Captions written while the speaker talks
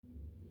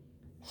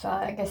So,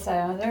 like I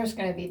said, there's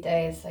going to be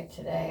days like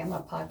today. I'm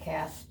a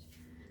podcast.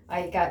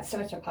 I got so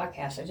much of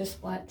podcast. I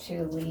just want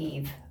to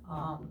leave.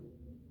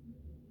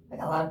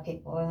 Like a lot of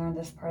people are on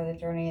this part of the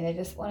journey, they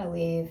just want to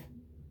leave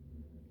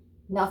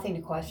nothing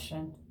to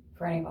question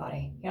for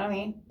anybody. You know what I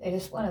mean? They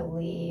just want to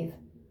leave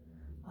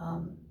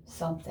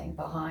something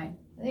behind.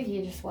 I think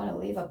you just want to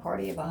leave a part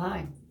of you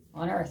behind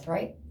on Earth,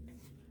 right?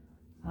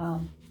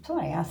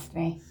 Somebody asked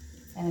me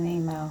in an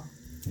email,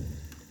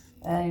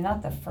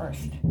 not the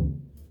first,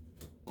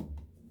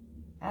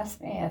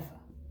 asked me if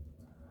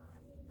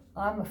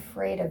I'm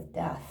afraid of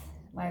death.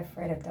 Am I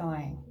afraid of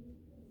dying?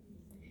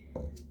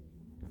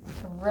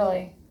 It's a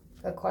really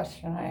good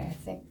question. I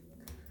think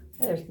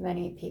there's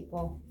many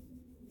people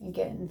you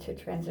get into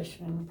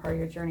transition part of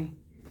your journey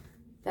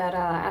that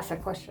ask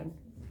that question.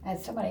 And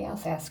somebody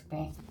else asked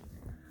me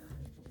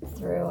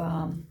through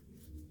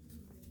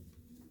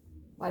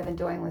what I've been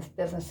doing with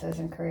businesses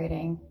and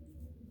creating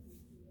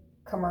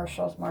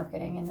commercials,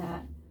 marketing, and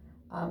that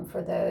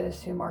for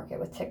those who market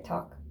with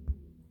TikTok.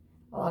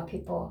 A lot of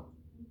people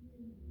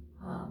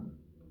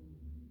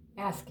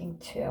asking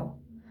too.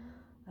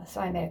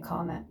 So I made a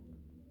comment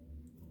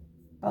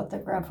about the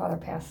grandfather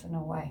passing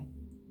away,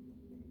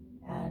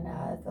 and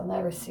they'll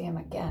never see him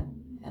again.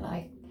 And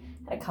I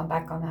had to come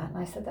back on that, and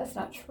I said that's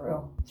not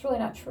true. It's really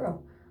not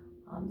true.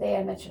 They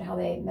had mentioned how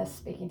they missed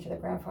speaking to their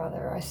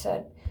grandfather. I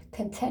said,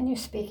 continue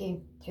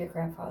speaking to your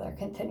grandfather.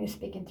 Continue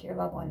speaking to your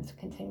loved ones.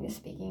 Continue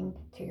speaking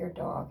to your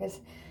dog. His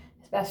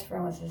best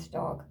friend was his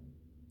dog.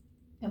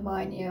 And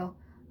mind you,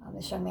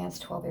 this young man's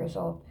 12 years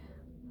old.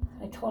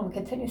 I told him,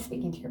 continue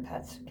speaking to your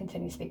pets.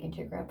 Continue speaking to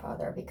your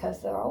grandfather,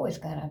 because they're always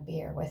going to be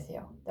here with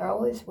you. They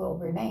always will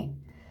remain.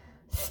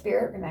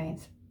 Spirit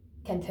remains.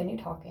 Continue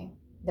talking.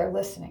 They're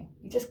listening.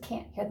 You just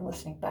can't hear them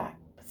listening back.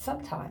 But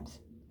sometimes,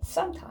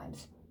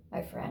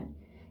 my friend,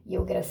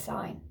 you'll get a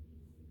sign,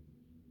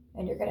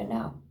 and you're going to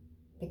know,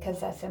 because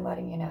that's them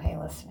letting you know, hey,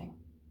 listening,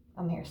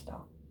 I'm here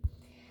still.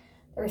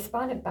 They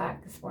responded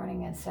back this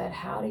morning and said,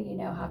 how do you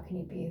know? How can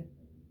you be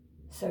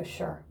so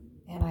sure?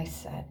 And I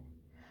said,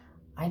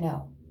 I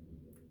know,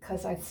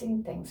 because I've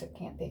seen things that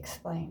can't be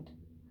explained,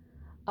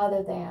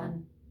 other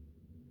than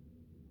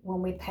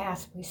when we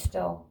pass, we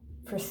still,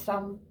 for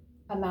some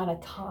amount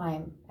of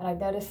time, and I've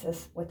noticed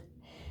this with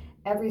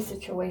every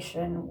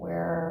situation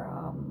where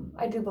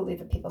I do believe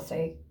that people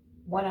say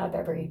one out of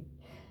every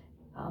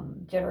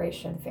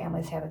generation,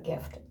 families have a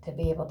gift to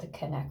be able to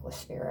connect with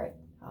spirit.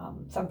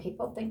 Some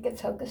people think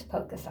it's hocus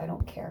pocus. I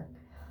don't care.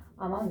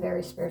 I'm a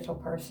very spiritual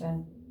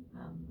person.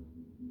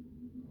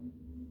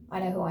 I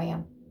know who I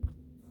am.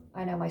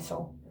 I know my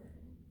soul.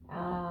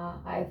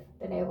 I've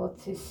been able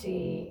to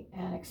see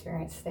and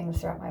experience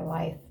things throughout my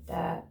life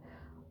that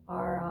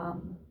are,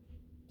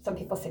 some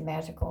people say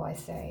magical, I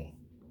say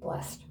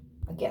blessed,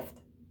 a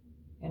gift,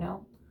 you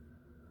know?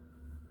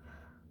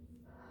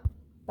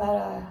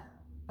 But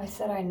I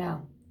said I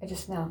know. I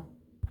just know.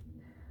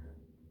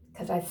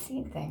 Because I've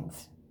seen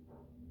things,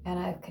 and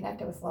I've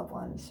connected with loved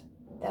ones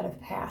that have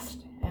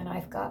passed, and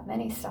I've got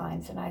many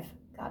signs, and I've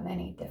got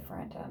many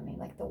different,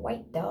 like the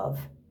white dove.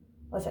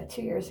 Was that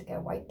 2 years ago?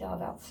 White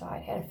dove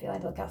outside. Had a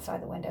feeling to look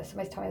outside the window.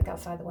 Somebody's telling me to look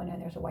outside the window,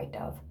 and there's a white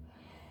dove.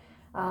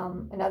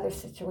 Another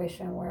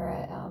situation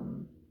where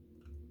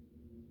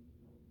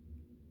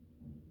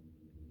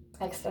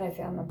extended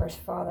family member's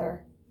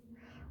father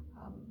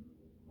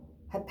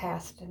had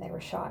passed, and they were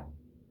shot.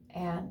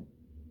 And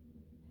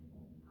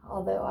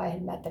although I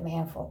had met them a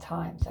handful of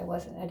times,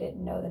 I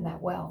didn't know them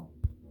that well.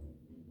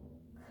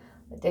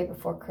 The day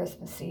before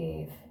Christmas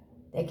Eve,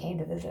 they came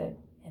to visit,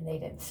 and they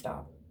didn't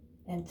stop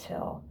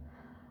until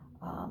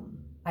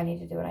I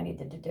needed to do what I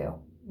needed to do.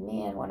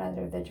 Me and one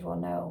other individual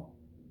know.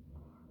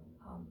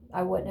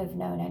 I wouldn't have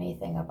known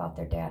anything about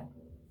their dad.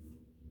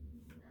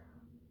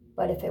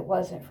 But if it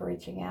wasn't for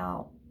reaching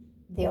out,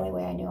 the only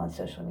way I knew on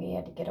social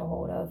media to get a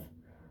hold of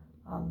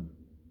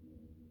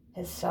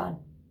his son.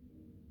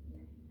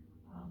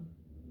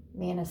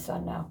 Me and his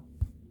son know.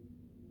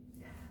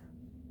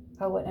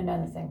 I wouldn't have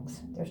known the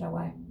things. There's no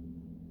way.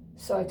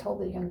 So I told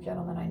the young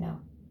gentleman, I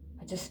know.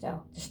 I just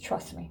know. Just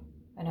trust me.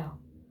 I know.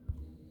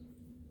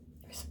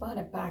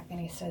 Responded back, and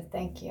he said,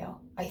 thank you.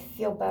 I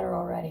feel better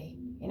already.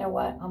 You know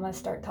what? I'm going to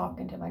start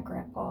talking to my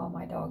grandpa and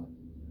my dog.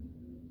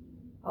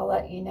 I'll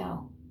let you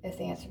know if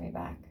they answer me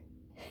back.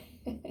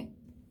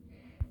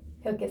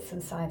 He'll get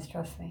some signs,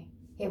 trust me.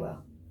 He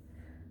will.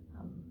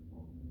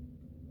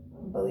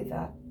 Believe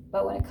that.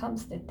 But when it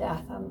comes to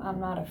death, I'm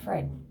not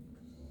afraid.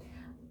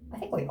 I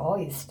think we all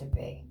used to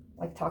be.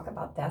 Like, talk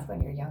about death when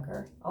you're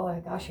younger. Oh my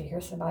gosh, you hear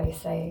somebody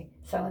say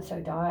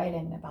so-and-so died,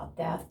 and about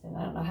death, and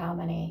I don't know how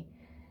many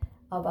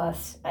of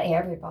us,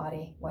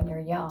 everybody, when you're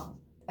young,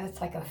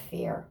 it's like a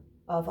fear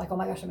of like, oh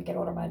my gosh, I'm gonna get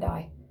older, I'm gonna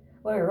die.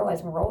 Well, we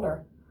realize when we're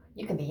older,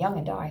 you can be young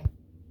and die.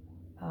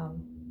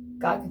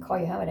 God can call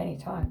you home at any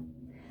time.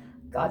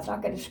 God's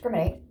not going to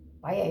discriminate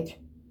by age,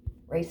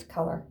 race,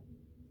 color,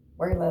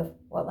 where you live,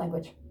 what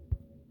language,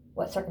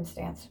 what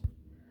circumstance.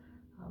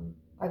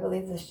 I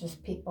believe this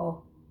just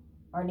people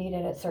are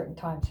needed at certain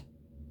times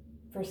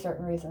for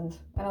certain reasons.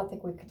 I don't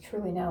think we could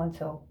truly know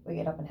until we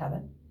get up in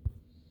heaven.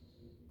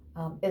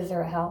 Is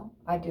there a hell?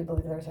 I do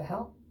believe there's a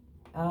hell.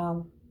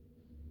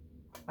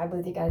 I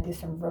believe you got to do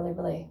some really,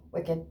 really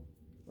wicked,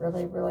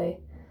 really, really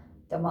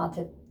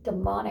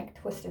demonic,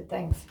 twisted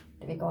things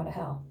to be going to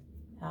hell.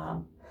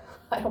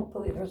 I don't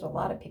believe there's a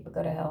lot of people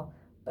go to hell,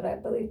 but I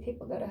believe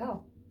people go to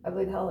hell. I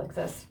believe hell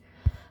exists,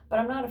 but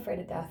I'm not afraid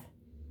of death.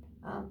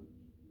 I'm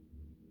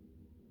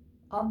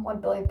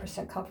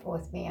 1,000,000,000% comfortable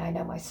with me. I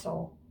know my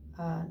soul,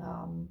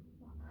 and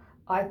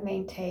I've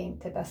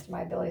maintained to the best of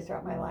my ability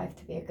throughout my life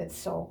to be a good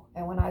soul.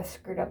 And when I've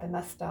screwed up and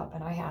messed up,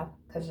 and I have,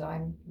 because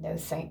I'm no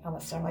saint, I'm a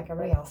sinner like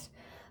everybody else,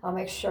 I'll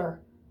make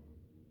sure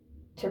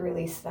to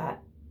release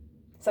that.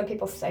 Some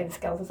people say the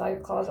skeletons out of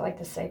your closet. I like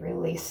to say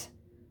release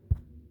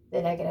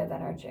the negative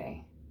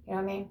energy. You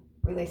know what I mean?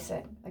 Release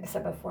it. Like I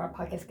said before on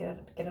podcast, get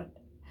it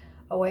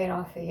away and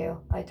off of you.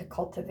 I like to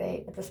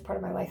cultivate. At this part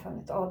of my life,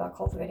 it's all about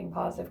cultivating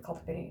positive,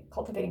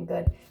 cultivating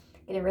good,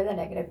 getting rid of the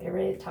negative, getting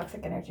rid of the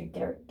toxic energy,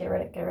 get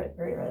rid of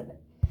it.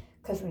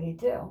 Because when you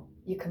do,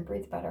 you can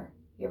breathe better.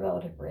 You're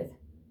able to breathe.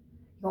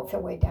 You won't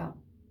feel weighed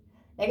down.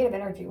 Negative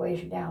energy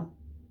weighs you down.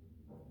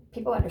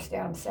 People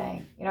understand what I'm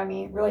saying. You know what I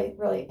mean? Really,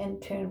 really in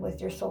tune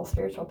with your soul,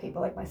 spiritual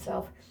people like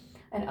myself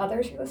and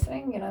others you're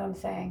listening. You know what I'm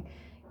saying?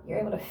 You're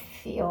able to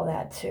feel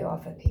that too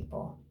off of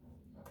people.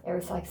 It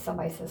was like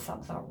somebody says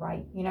something's not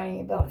right. You know,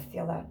 you're able to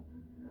feel that.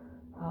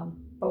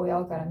 But we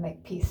all got to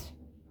make peace.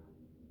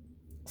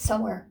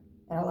 Somewhere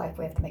in our life,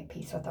 we have to make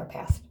peace with our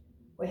past.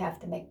 We have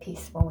to make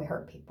peace when we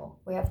hurt people.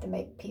 We have to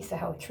make peace of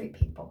how we treat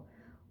people.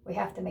 We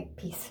have to make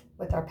peace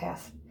with our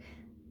past.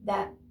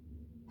 That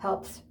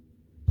helps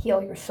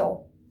heal your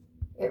soul.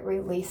 It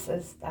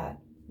releases that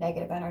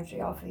negative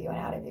energy off of you and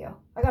out of you.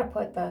 I got to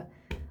put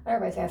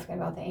everybody's asking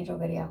about the angel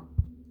video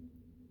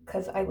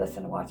because I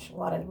listen and watch a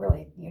lot of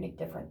really unique,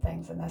 different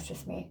things, and that's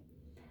just me.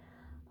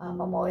 I'm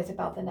always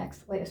about the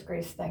next, latest,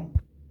 greatest thing,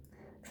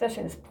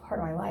 especially in this part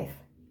of my life.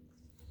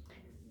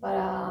 But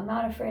I'm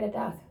not afraid of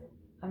death.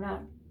 I'm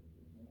not.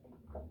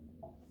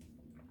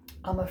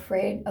 I'm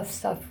afraid of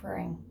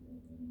suffering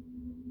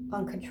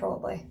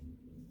uncontrollably.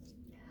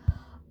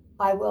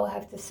 I will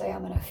have to say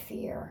I'm in a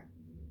fear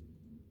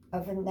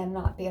of them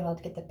not being able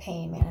to get the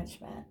pain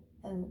management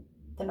and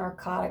the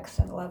narcotics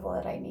and the level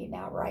that I need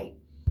now right.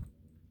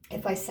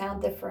 If I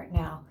sound different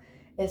now,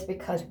 it's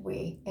because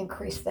we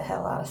increased the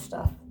hell out of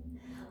stuff.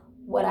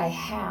 What I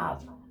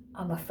have,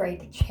 I'm afraid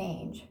to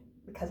change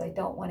because I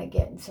don't want to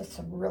get into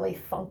some really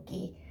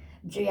funky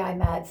GI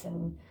meds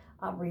and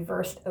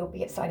reversed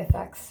opiate side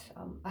effects.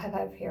 I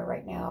have here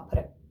right now, I'll put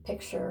a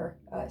picture,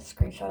 a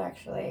screenshot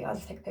actually. I'll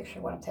just take a picture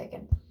of what I'm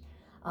taking.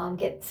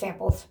 Get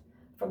samples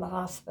from the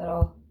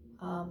hospital.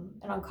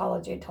 And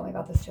oncology told me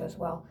about this too as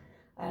well.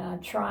 And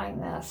I'm trying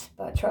this,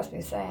 but trust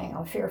me saying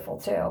I'm fearful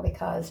too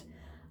because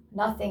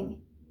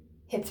nothing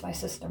hits my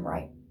system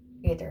right.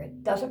 Either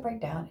it doesn't break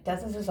down, it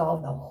doesn't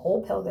dissolve, the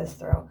whole pill goes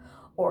through,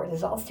 or it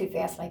dissolves too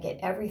fast and I get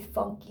every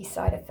funky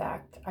side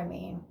effect. I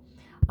mean,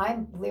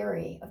 I'm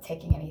leery of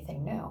taking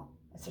anything new.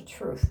 It's the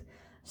truth.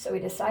 So we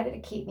decided to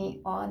keep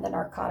me on the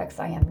narcotics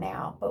I am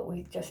now, but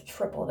we've just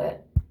tripled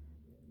it.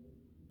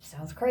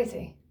 Sounds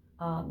crazy.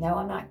 No,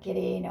 I'm not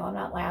giddy. No, I'm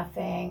not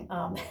laughing.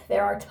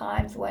 There are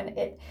times when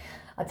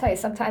I'll tell you,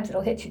 sometimes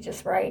it'll hit you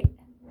just right.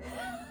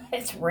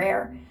 It's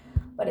rare,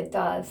 but it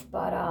does.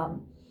 But I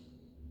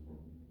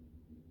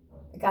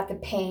got the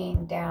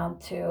pain down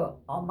to,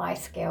 on my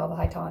scale of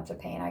high tolerance of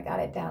pain, I got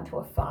it down to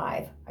a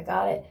 5. I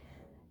got it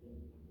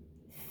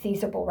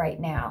feasible right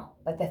now.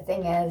 But the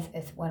thing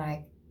is when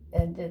I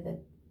ended the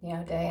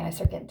day and I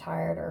start getting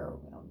tired, or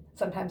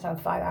sometimes I'm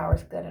 5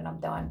 hours good and I'm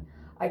done.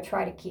 I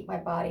try to keep my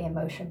body in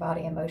motion,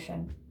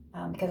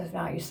 because if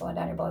not, you're slowing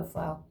down your blood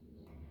flow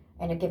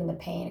and you're giving the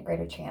pain a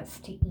greater chance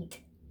to eat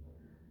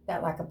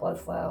that lack of blood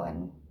flow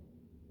and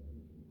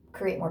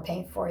create more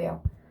pain for you.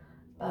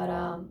 But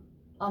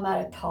I'm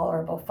at a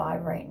tolerable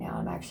 5 right now.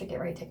 I'm actually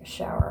getting ready to take a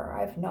shower.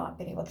 I've not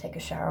been able to take a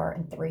shower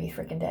in 3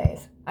 freaking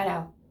days. I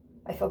know,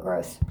 I feel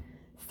gross.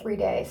 3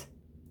 days,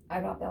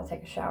 I've not been able to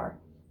take a shower.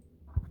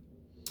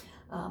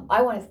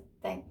 I want to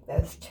thank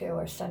those two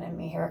are sending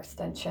me hair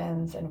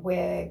extensions and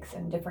wigs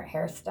and different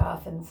hair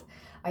stuff. And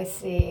I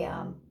see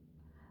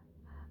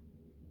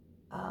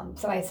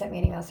somebody sent me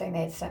an email saying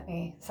they had sent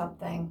me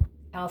something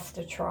else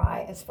to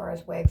try as far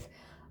as wigs.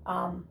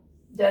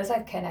 Those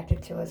I've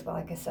connected to as well.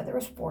 Like I said, there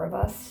was 4 of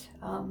us.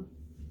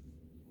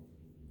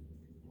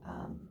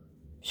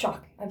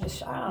 Shock. I don't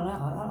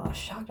know,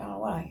 shocked. I don't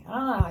know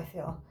how I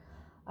feel.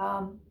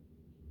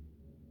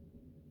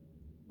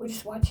 We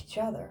just watch each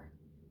other.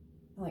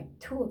 Like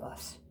 2 of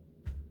us.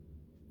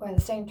 We're in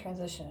the same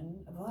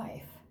transition of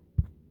life.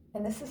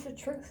 And this is the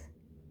truth.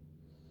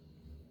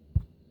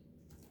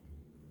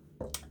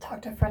 I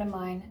talked to a friend of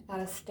mine out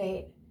of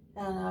state,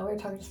 and we were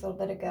talking just a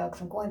little bit ago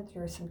because I'm going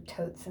through some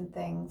totes and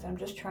things. I'm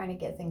just trying to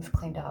get things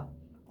cleaned up.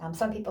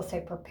 Some people say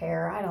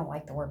prepare. I don't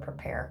like the word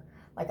prepare.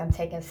 Like I'm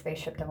taking a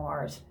spaceship to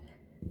Mars.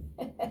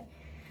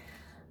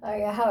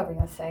 However you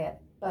want to say it.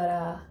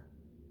 But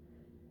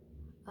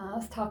I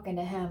was talking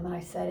to him, and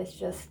I said, it's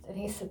just, and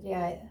he said,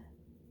 yeah,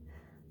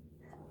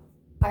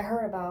 I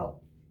heard about,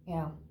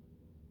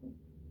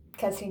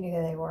 because he knew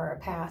who they were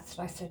past.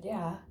 And I said,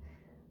 yeah.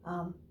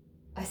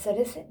 I said,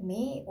 is it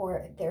me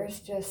or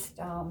there's just,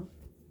 I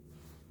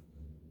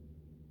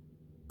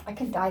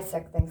can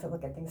dissect things and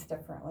look at things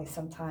differently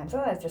sometimes.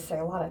 I just say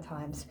a lot of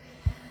times.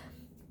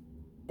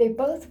 They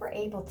both were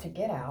able to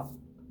get out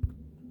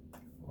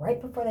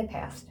right before they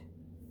passed.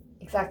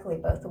 Exactly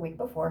both the week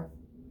before.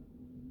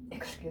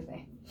 Excuse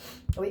me.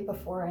 The week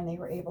before, and they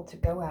were able to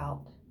go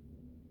out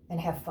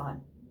and have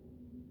fun.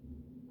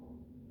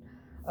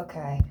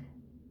 Okay.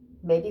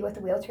 Maybe with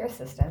the wheelchair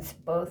assistance,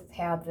 both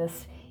have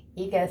this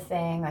ego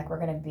thing, like we're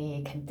going to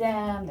be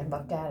condemned and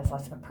looked at as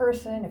less of a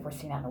person if we're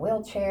seen out in a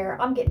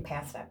wheelchair. I'm getting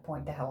past that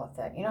point, to hell with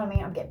it. You know what I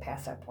mean? I'm getting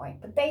past that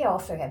point. But they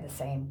also had the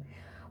same,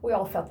 we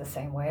all felt the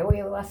same way. Are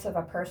we less of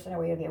a person? Are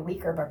we going to be a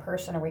weaker of a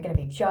person? Are we going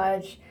to be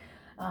judged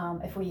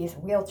if we use a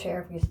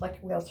wheelchair, if we use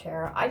electric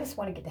wheelchair? I just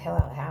want to get the hell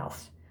out of the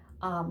house.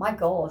 My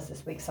goal is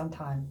this week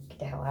sometime, get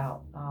the hell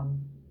out.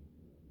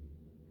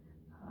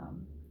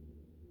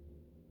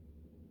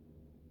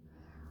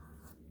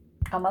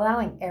 I'm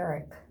allowing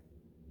Eric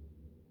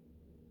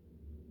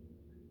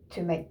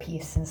to make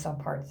peace in some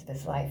parts of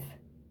his life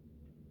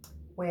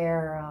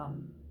where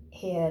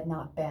he had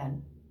not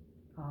been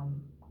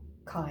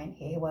kind.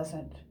 He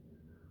wasn't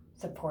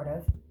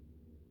supportive.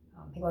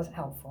 He wasn't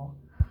helpful.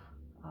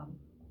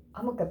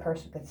 I'm a good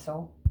person, good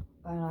soul,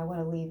 and I want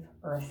to leave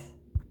Earth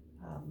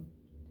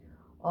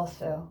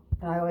also.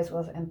 And I always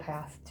was an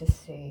empath to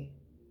see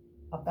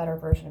a better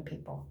version of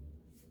people.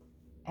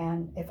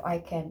 And if I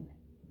can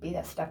be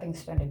that stepping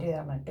stone to do that,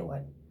 I'm going to do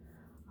it.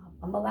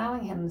 I'm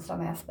allowing him in some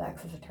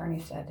aspects, as attorney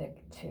said,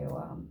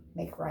 to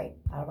make right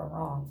out of a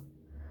wrong.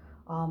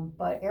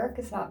 But Eric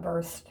is not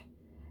versed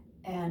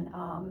in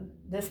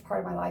this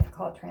part of my life. I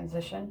call it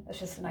transition. It's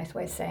just a nice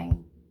way of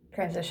saying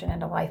transition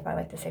into life. I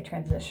like to say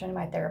transition.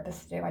 My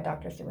therapists do, my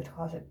doctors do, which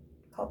calls it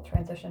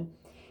transition.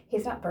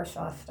 He's not versed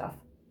in all that stuff.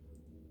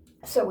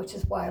 So, which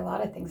is why a lot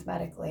of things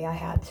medically I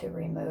had to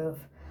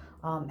remove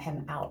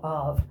him out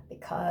of,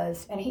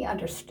 because, and he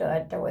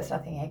understood there was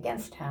nothing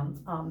against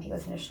him. He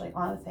was initially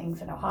on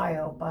things in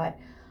Ohio, but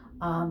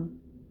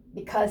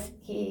because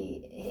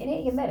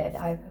he admitted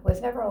I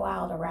was never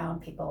allowed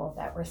around people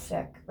that were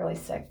sick, really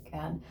sick,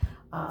 and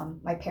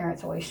my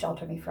parents always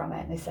sheltered me from it,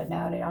 and they said,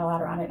 no, you're not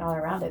allowed around it, not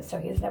around it. So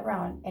he was never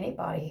around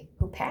anybody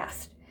who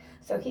passed.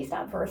 So he's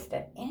not versed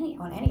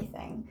on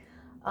anything.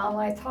 When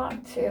I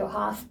talked to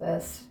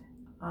hospice,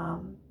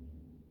 and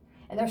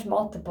there's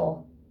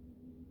multiple,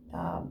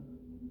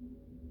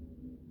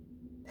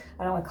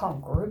 I don't want to call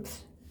them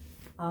groups.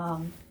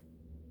 I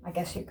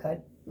guess you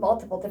could.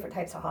 Multiple different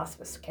types of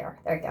hospice care.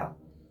 There you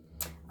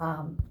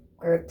go.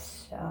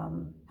 Groups,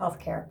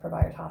 healthcare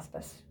providers,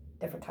 hospice,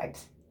 different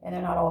types. And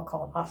they're not all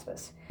called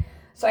hospice.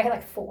 So I had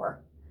like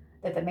 4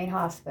 that the main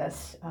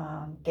hospice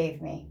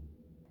gave me.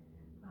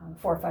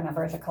 4 phone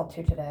numbers. I called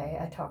 2 today.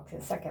 I talked to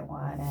the second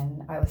one,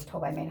 and I was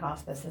told by main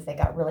hospice is they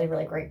got really,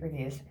 really great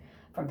reviews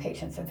from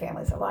patients and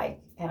families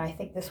alike. And I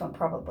think this one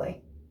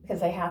probably, because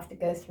they have to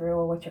go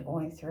through what you're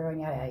going through and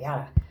yada, yada,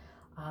 yada.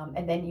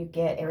 And then you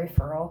get a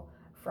referral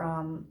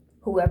from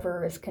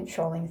whoever is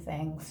controlling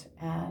things.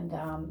 And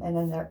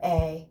then they're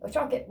which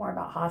I'll get more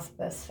about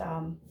hospice.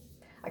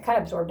 I kind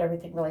of absorbed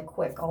everything really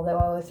quick, although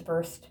I was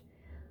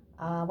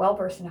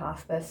well-versed in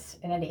hospice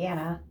in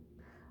Indiana.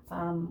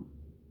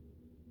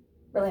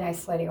 Really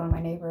nice lady, one of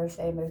my neighbors,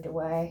 they moved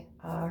away.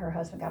 Her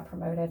husband got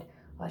promoted.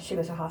 She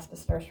was a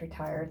hospice nurse,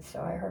 retired, so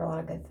I heard a lot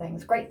of good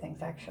things, great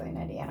things actually, in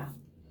Indiana.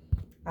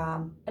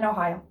 In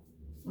Ohio,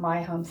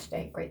 my home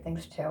state, great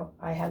things too.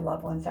 I had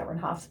loved ones that were in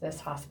hospice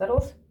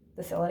hospitals,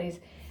 facilities,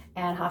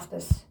 and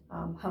hospice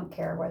home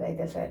care where they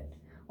visit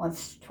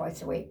once,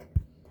 twice a week.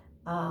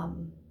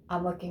 I'm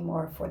looking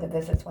more for the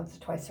visits once or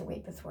twice a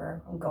week. That's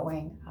where I'm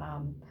going.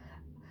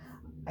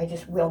 I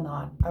just will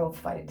not. I will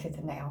fight it tooth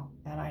and nail,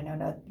 and I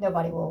know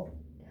nobody will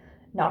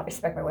not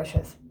respect my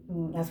wishes.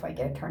 And that's why I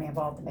get an attorney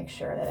involved to make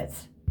sure that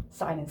it's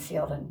signed and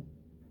sealed, and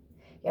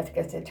you have to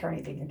go to the attorney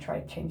if you can try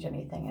to change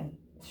anything, and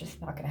it's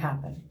just not going to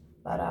happen.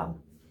 But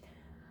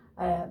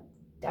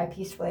I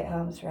peacefully at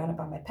home, surrounded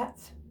by my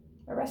pets,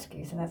 my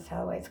rescues, and that's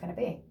how the way it's going to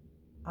be.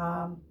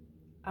 I'm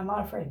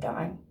not afraid of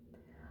dying.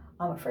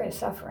 I'm afraid of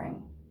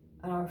suffering,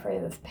 and I'm afraid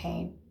of this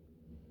pain.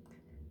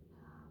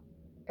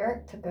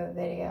 Eric took a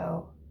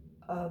video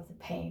of the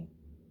pain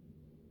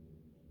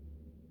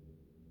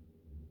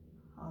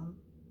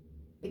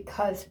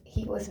because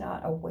he was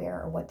not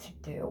aware of what to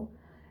do.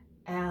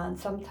 And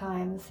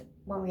sometimes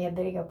when we have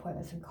video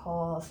appointments and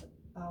calls,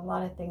 a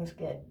lot of things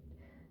get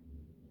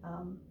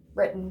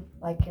written,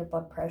 like your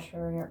blood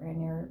pressure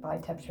and your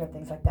body temperature,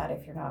 things like that,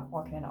 if you're not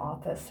walking in the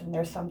office. And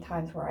there's some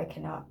times where I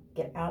cannot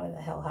get out of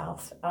the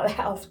house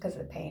because of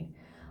the pain.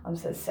 I'm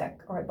so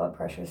sick, or my blood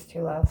pressure is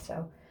too low.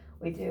 So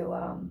we do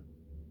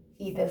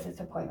e-visits,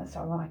 appointments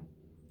online.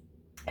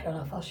 I don't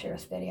know if I'll share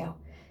this video.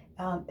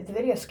 The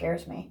video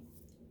scares me.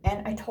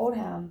 And I told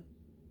him,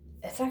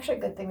 it's actually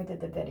a good thing we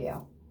did the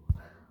video,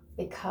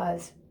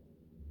 because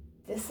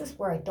this is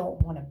where I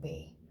don't want to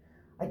be.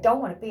 I don't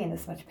want to be in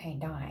this much pain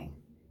dying.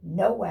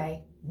 No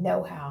way,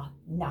 no how,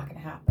 not going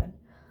to happen.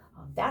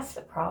 That's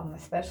the problem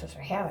specialists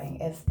are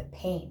having, is the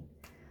pain.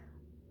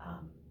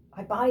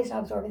 My body's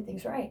not absorbing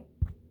things right.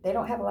 They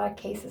don't have a lot of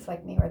cases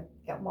like me where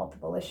they got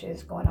multiple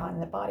issues going on,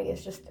 and the body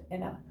is just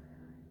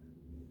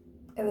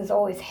it was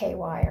always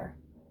haywire.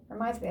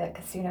 Reminds me of that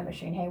casino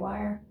machine,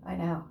 haywire. I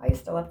know. I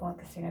used to love going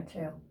to casino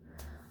too.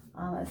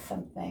 It's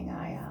something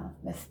I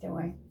miss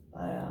doing,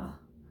 but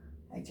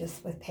I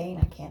just, with pain,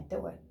 I can't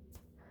do it.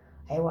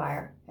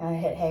 Haywire. And I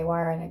hit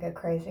haywire and I go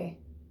crazy.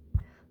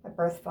 My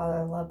birth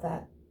father loved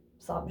that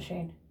slot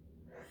machine.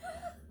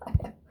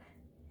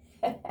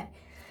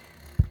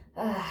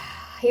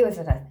 He was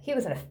in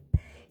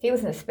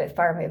a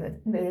Spitfire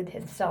mood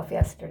himself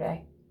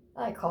yesterday.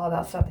 I call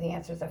about something, he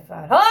answers the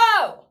phone.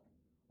 Hello!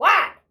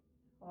 What?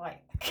 I'm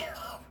like,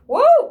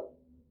 woo!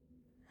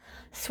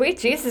 Sweet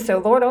Jesus, oh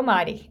Lord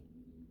Almighty.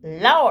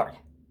 Lord.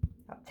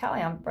 I'm telling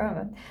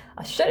you,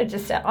 I should have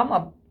just said,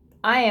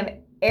 I am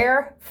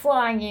air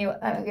flying you.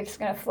 I'm just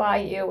going to fly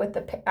you with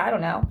I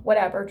don't know,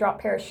 whatever,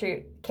 drop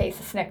parachute case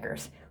of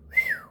Snickers.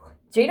 Whew.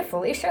 Gina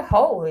Felicia,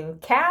 holy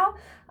cow.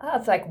 I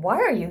was like, why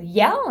are you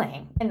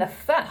yelling in the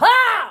phone?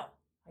 Oh!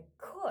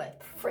 Good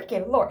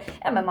freaking Lord.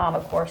 And my mom,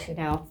 of course, she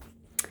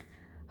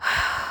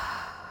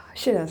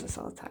does this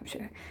all the time.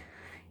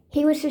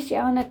 He was just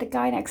yelling at the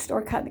guy next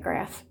door cutting the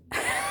grass.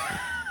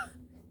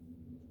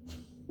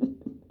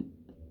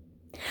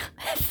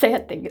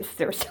 Sad thing is,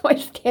 there was someone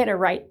standing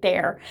right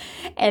there,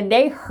 and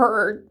they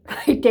heard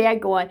my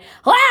dad going,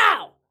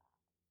 "Wow!"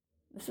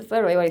 This is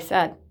literally what he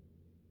said.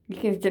 You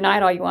can deny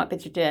it all you want,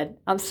 but you did.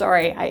 I'm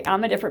sorry.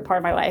 I'm a different part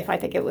of my life. I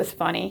think it was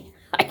funny.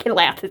 I can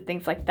laugh at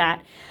things like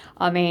that.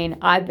 I mean,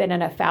 I've been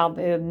in a foul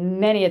mood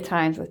many a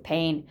times with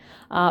pain.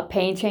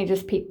 Pain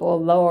changes people.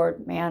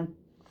 Lord, man.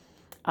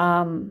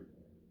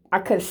 I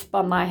could have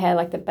spun my head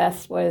like the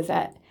best, what is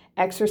that,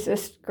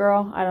 Exorcist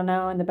girl? I don't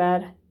know, in the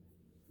bed.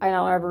 I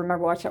don't ever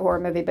remember watching that horror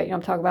movie, but you know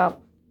what I'm talking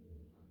about?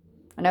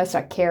 I know it's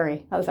not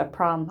Carrie. That was a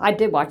prom. I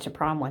did watch the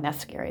prom one. That's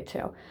scary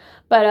too.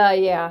 But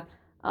yeah.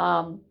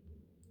 And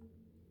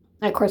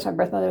of course, my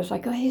birth mother was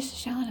like, oh, he's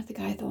just yelling at the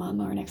guy at the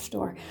lawnmower next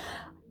door.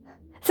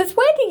 Since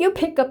when do you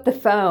pick up the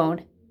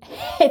phone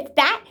if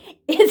that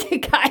is the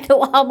guy at the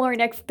lawnmower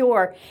next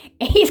door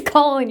and he's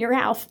calling your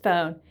house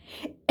phone?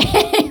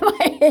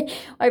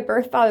 my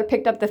birth father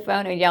picked up the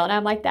phone and yelled at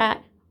him like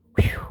that.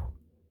 Whew.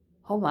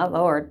 Oh, my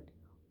Lord.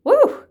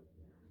 Woo!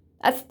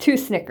 That's 2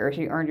 Snickers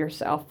you earned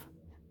yourself.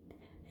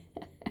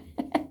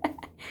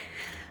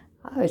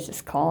 I was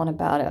just calling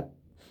about a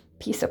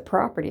piece of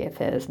property of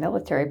his,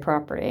 military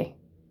property.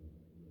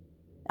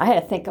 I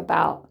had to think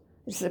about,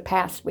 this is the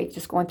past week,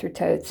 just going through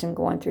totes and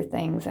going through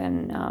things,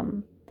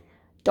 and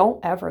don't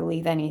ever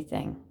leave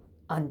anything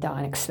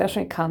undone,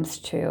 especially when it comes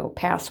to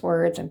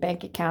passwords and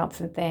bank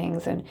accounts and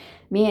things. And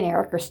me and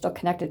Eric are still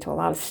connected to a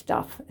lot of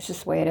stuff. It's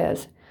just the way it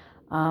is.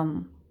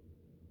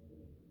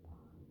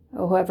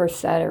 Whoever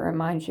said it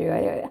reminds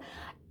you.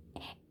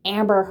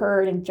 Amber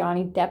Heard and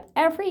Johnny Depp.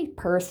 Every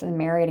person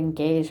married,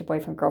 engaged,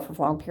 boyfriend, girlfriend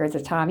for long periods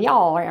of time.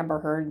 Y'all are Amber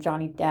Heard and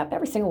Johnny Depp.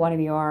 Every single one of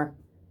you are.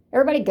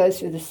 Everybody goes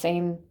through the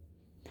same.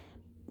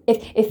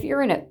 If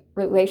you're in a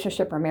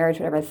relationship or marriage,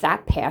 whatever, it's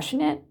that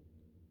passionate,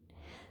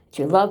 that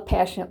you love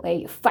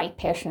passionately, you fight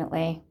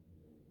passionately.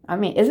 I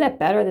mean, isn't that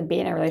better than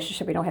being in a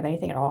relationship where you don't have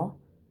anything at all?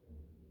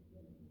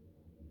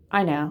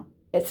 I know.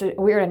 It's a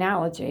weird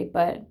analogy,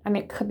 but I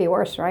mean, it could be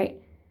worse, right?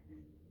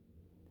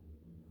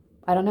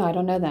 I don't know. I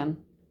don't know them.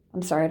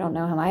 I'm sorry, I don't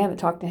know him. I haven't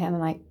talked to him in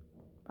like,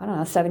 I don't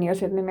know, 7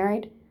 years we've been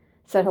married.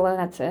 Said hello, and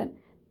that's it.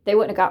 They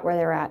wouldn't have got where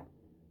they're at.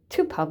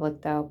 Too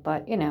public, though,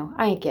 but, you know,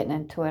 I ain't getting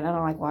into it. I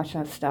don't like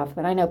watching that stuff,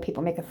 but I know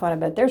people making fun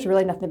of it. There's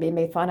really nothing to be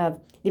made fun of.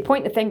 You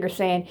point the finger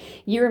saying,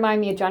 you remind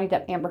me of Johnny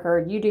Depp, Amber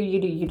Heard. You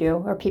do.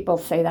 Or people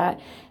say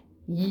that.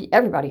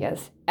 Everybody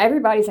is.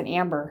 Everybody's an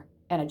Amber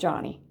and a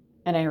Johnny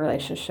in a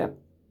relationship.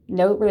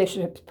 No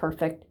relationship's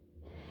perfect.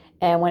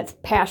 And when it's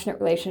passionate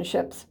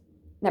relationships,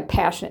 not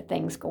passionate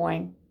things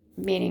going,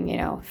 meaning, you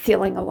know,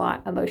 feeling a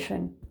lot,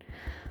 emotion,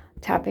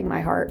 tapping my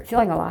heart,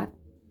 feeling a lot.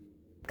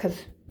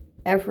 Because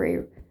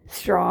every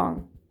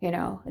strong, you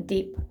know,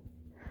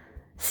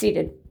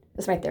 deep-seated,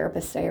 as my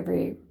therapist say,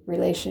 every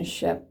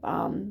relationship,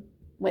 when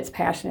it's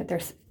passionate,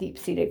 there's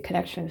deep-seated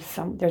connection.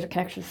 There's a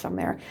connection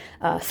somewhere,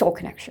 soul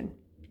connection.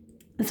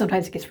 And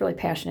sometimes it gets really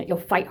passionate. You'll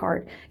fight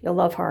hard. You'll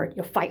love hard.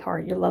 You'll fight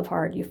hard. You love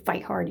hard. You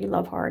fight hard. You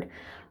love hard.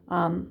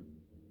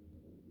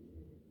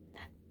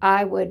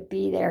 I would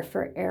be there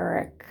for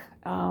Eric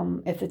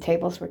if the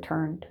tables were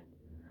turned.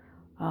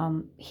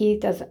 He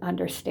doesn't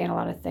understand a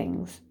lot of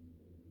things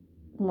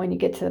when you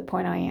get to the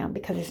point I am,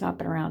 because he's not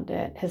been around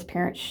it. His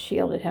parents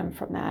shielded him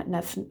from that, and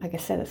that's, like I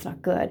said, that's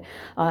not good.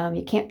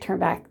 You can't turn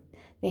back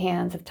the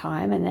hands of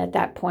time, and at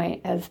that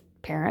point, as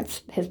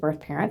parents, his birth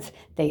parents,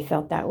 they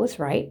felt that was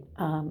right.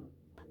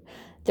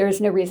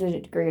 There's no reason to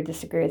agree or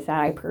disagree with that.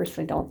 I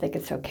personally don't think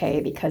it's okay,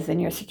 because then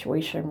you're in a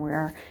situation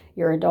where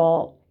your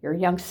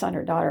young son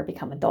or daughter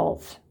become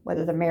adults,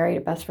 whether they're married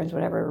or best friends,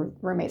 whatever,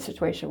 roommate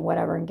situation,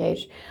 whatever,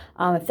 engaged.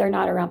 If they're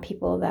not around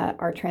people that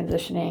are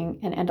transitioning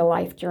and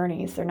end-of-life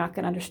journeys, they're not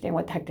going to understand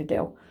what the heck to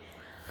do.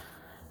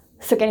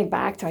 So getting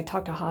back to, I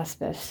talked to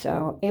hospice,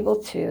 so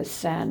able to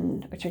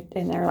send,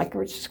 and they're like,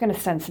 we're just going to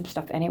send some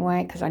stuff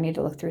anyway because I need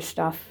to look through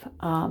stuff.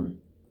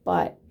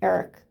 But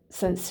Eric,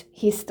 since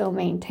he still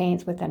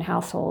maintains within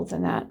households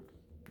and that,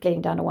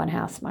 getting down to one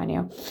house, mind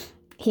you,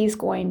 he's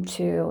going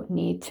to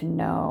need to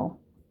know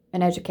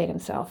and educate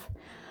himself.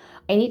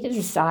 I need to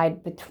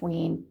decide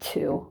between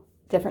two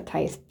different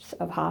types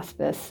of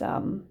hospice. I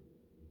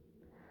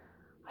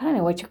don't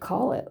know what you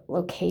call it,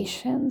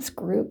 locations,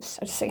 groups.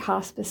 I just say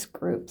hospice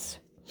groups.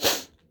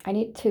 I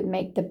need to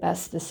make the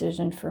best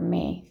decision for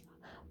me.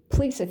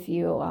 Please, if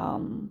you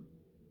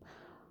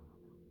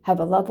have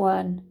a loved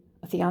one,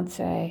 a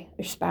fiance,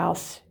 your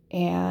spouse,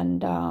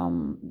 and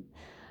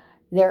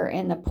they're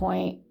in the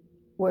point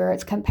where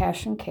it's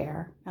compassion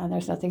care and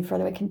there's nothing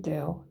further we can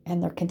do,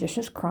 and their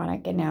condition is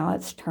chronic and now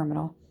it's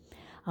terminal.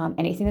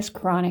 Anything that's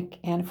chronic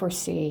and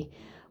foresee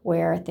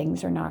where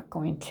things are not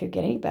going to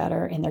get any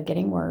better and they're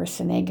getting worse,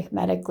 and they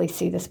medically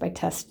see this by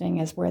testing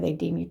as where they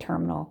deem you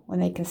terminal,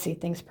 when they can see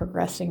things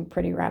progressing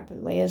pretty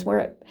rapidly, is where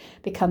it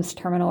becomes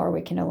terminal, or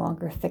we can no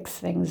longer fix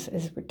things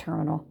as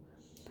terminal.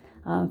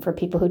 For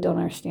people who don't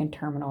understand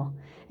terminal,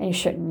 and you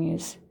shouldn't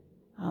use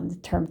the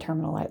term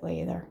terminal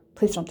lightly either.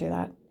 Please don't do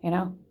that,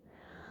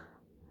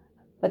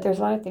 But there's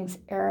a lot of things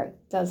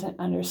Eric doesn't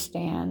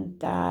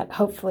understand that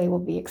hopefully will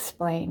be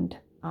explained,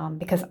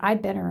 because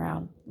I've been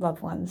around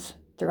loved ones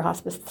through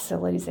hospice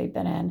facilities they've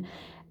been in,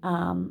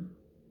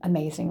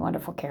 amazing,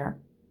 wonderful care,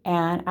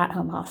 and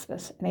at-home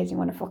hospice, amazing,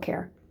 wonderful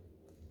care.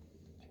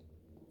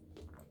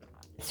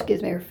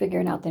 Excuse me, we're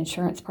figuring out the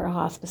insurance part of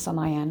hospice on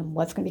my end,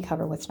 what's going to be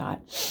covered, what's not.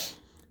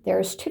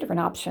 There's two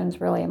different options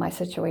really in my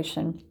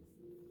situation,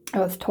 I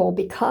was told,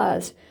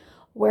 because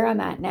where I'm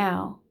at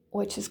now,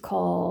 which is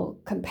called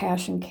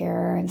compassion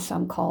care, and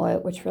some call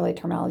it, which really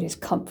terminology is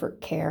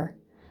comfort care,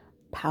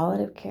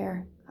 palliative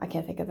care, I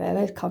can't think of it.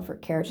 It's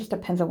comfort care. It just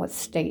depends on what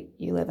state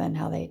you live in,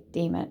 how they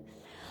deem it.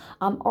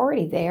 I'm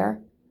already there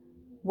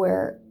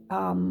where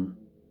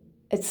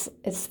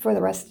it's for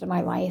the rest of my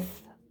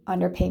life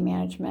under pain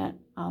management,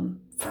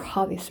 for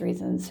obvious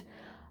reasons,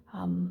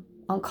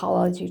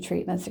 oncology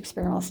treatments,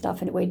 experimental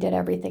stuff, and we did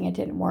everything. It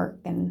didn't work,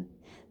 and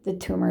the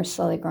tumor is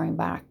slowly growing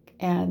back.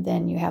 And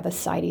then you have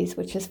ascites,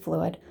 which is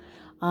fluid.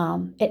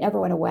 It never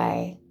went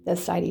away. The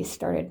ascites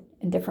started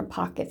in different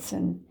pockets,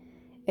 and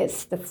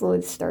the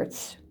fluid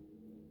starts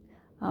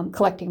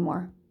collecting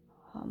more.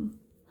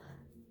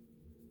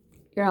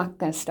 You're not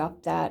going to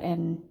stop that,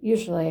 and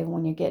usually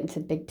when you get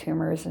into big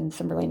tumors and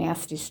some really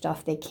nasty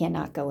stuff, they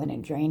cannot go in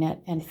and drain it,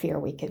 and fear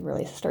we could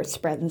really start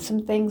spreading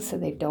some things, so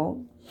they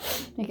don't.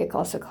 It could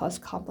also cause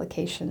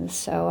complications.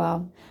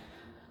 So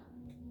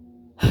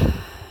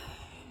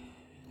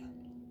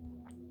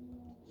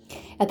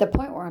at the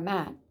point where I'm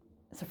at,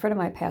 a friend of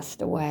mine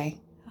passed away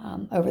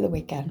over the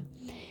weekend,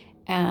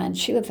 and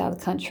she lives out of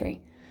the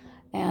country.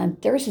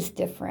 And theirs is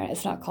different.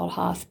 It's not called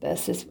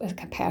hospice. It's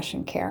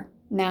compassion care.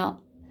 Now,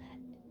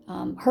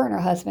 her and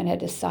her husband had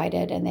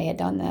decided, and they had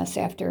done this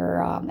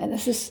after, and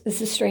this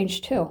is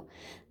strange too.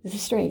 This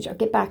is strange. I'll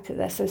get back to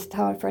this. I was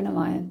telling a friend of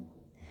mine,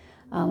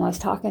 I was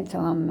talking to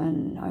him,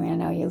 and I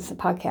know you listen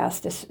to the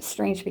podcast. It's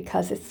strange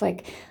because it's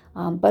like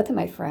both of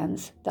my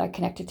friends that I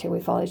connected to, we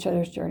followed each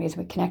other's journeys,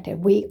 we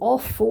connected. We all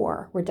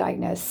four were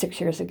diagnosed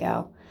 6 years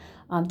ago,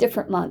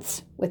 different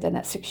months within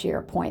that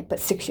 6-year point,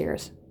 but 6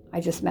 years. I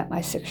just met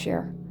my 6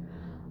 year,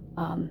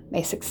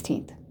 May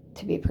 16th,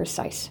 to be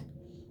precise.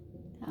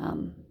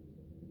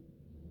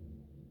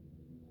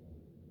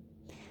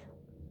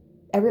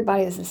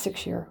 Everybody is a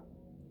 6-year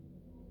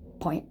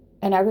point,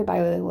 and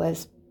everybody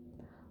was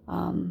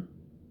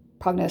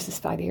prognosis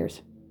 5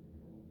 years.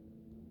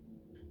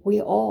 We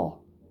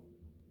all,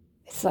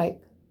 it's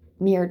like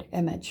mirrored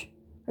image.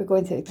 We're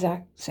going through the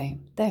exact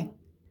same thing.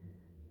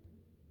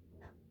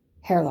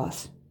 Hair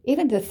loss,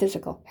 even the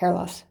physical hair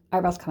loss,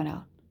 eyebrows coming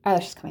out,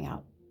 eyelashes coming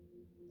out.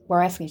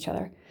 We're asking each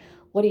other,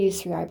 what do you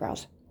use for your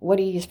eyebrows? What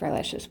do you use for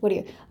eyelashes?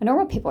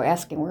 Normal people are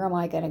asking, where am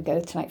I going to go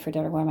tonight for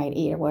dinner? What am I going to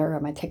eat? Or where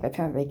am I take my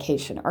family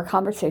vacation? Our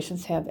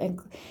conversations have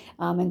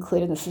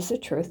included, this is the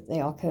truth,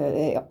 we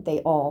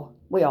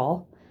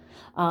all,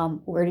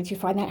 where did you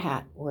find that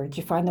hat? Where did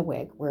you find the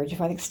wig? Where did you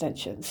find the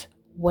extensions?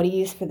 What do you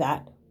use for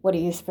that? What do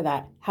you use for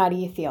that? How do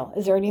you feel?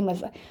 Is there any...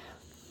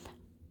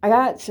 I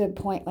got to a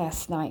point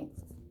last night,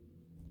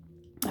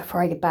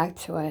 before I get back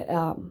to it,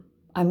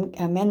 I'm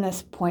in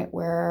this point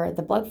where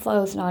the blood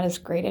flow is not as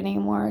great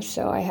anymore,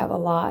 so I have a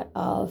lot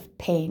of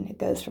pain. It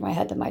goes from my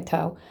head to my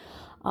toe.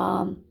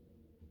 And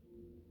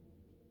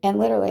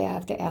literally I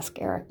have to ask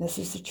Eric, this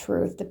is the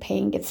truth, the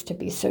pain gets to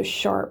be so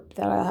sharp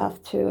that I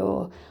have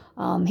to,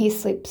 he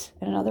sleeps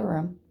in another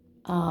room.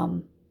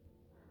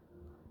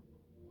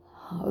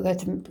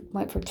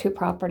 Went for 2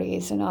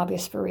 properties, and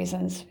obvious for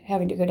reasons,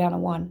 having to go down to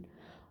 1,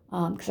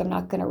 because I'm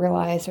not going to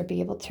realize or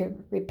be able to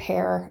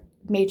repair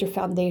major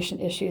foundation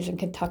issues in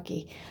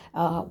Kentucky,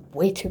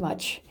 way too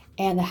much.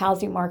 And the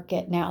housing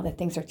market, now that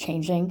things are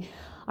changing,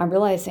 I'm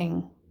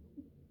realizing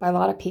by a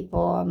lot of people,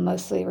 I'm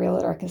mostly a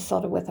realtor I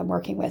consulted with, I'm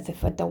working with,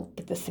 if I don't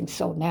get this thing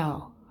sold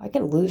now, I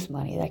could lose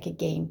money that I could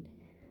gain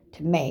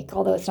to make,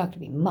 although it's not going to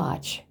be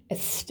much.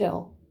 it's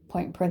still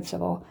point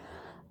principle.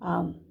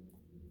 And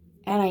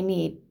I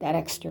need that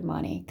extra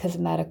money because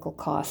medical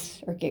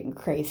costs are getting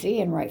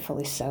crazy, and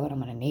rightfully so, and I'm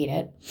going to need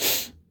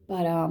it.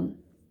 But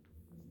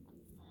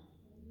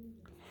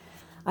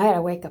I had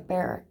to wake up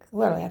Eric.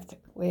 Literally,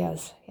 he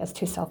has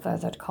 2 cell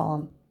phones. I had to call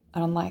him.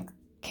 And I'm like,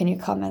 can you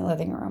come in the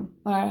living room?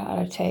 I don't know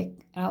how to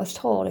take. And I was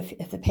told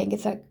if the pain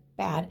gets that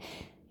bad,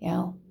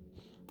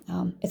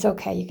 it's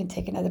okay. You can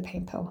take another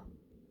pain pill.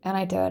 And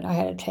I did. I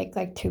had to take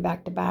like 2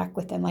 back to back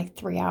within like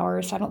 3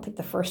 hours. I don't think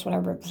the first one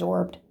ever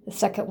absorbed. The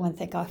second one, I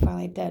think I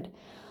finally did.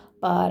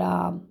 But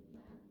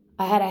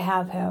I had to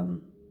have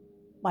him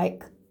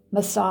like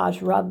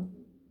massage, rub.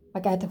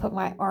 Like I had to put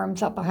my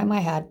arms up behind my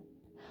head.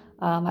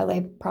 I lay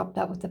propped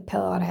up with the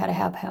pillow, and I had to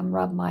have him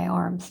rub my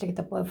arms to get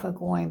the blood flow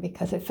going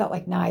because it felt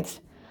like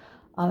knives.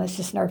 It's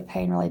just nerve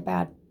pain really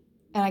bad.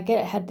 And I get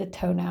it head to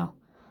toe now.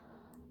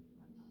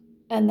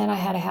 And then I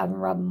had to have him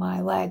rub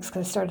my legs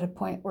because I started at a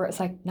point where it's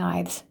like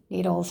knives,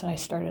 needles, and I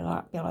started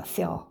not being able to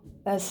feel.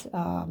 That's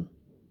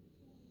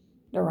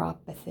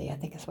neuropathy, I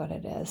think is what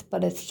it is.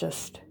 But it's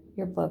just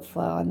your blood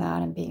flow and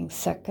that, and being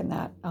sick, and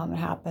that it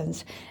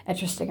happens.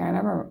 Interesting. I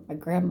remember my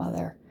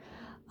grandmother,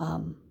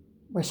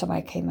 where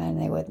somebody came in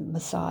and they would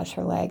massage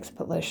her legs,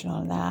 put lotion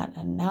on that.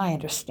 And now I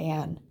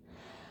understand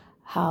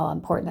how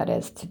important that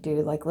is to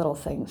do like little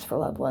things for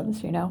loved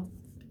ones,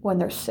 when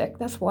they're sick.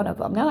 That's one of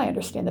them. Now I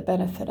understand the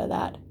benefit of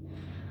that.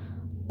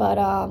 But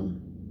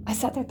I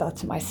sat there, thought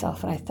to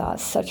myself, and I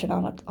thought, such an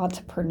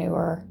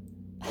entrepreneur.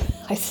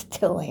 I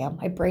still am.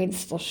 My brain's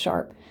still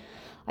sharp.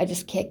 I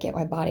just can't get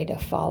my body to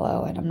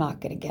follow, and I'm not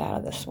going to get out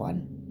of this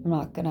one. I'm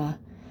not going to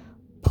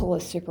pull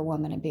a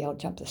superwoman and be able to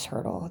jump this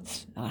hurdle.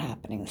 It's not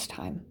happening this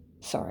time.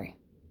 Sorry.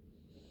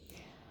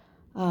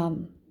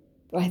 But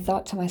I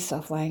thought to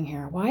myself laying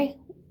here, why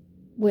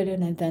would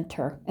an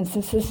inventor, and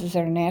since this is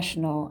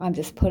international, I'm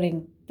just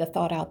putting the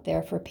thought out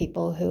there for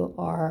people who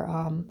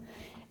are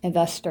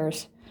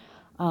investors,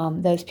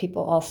 those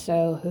people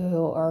also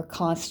who are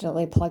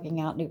constantly plugging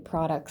out new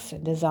products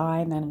and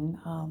design and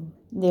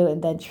new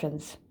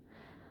inventions,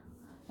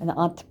 and the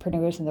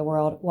entrepreneurs in the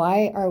world.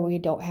 Why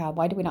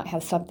do we not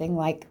have something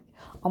like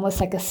almost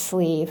like a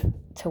sleeve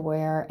to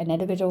wear, an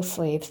individual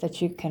sleeves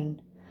that you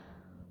can,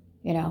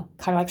 kind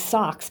of like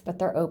socks, but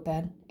they're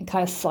open, and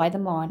kind of slide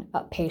them on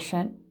a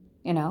patient,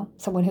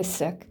 someone who's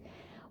sick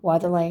while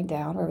they're laying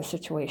down or a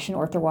situation,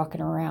 or if they're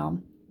walking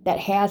around, that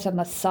has a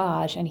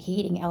massage and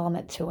heating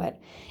element to it.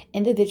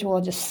 Individual,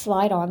 and just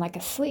slide on like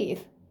a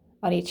sleeve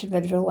on each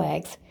individual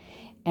legs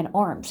and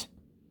arms.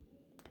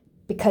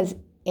 Because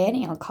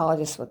any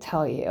oncologist will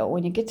tell you,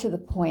 when you get to the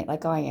point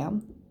like I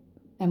am,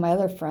 and my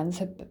other friends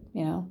have,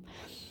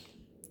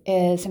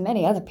 and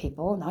many other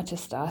people, not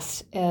just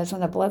us, is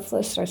when the blood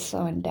flow starts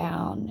slowing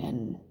down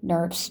and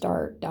nerves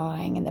start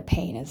dying and the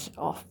pain is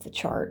off the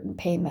chart, and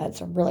pain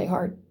meds are really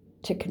hard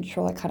to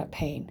control that kind of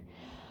pain.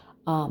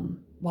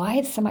 Why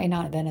has somebody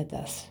not invented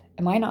this?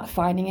 Am I not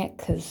finding it?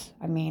 Because,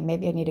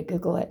 maybe I need to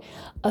Google it.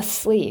 A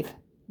sleeve,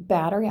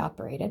 battery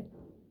operated,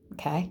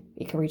 okay?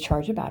 You can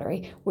recharge a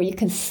battery, where you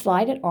can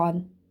slide it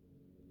on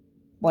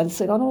one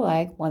sleeve on the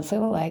leg, one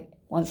sleeve on the leg,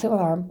 one sleeve on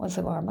the arm, one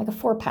sleeve on the arm, like a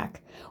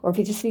 4-pack. Or if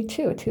you just need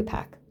 2, a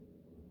 2-pack.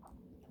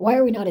 Why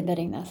are we not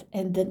inventing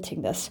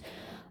this?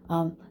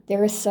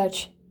 There is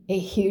such a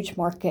huge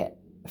market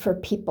for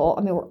people.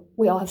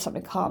 We all have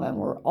something in common.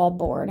 We're all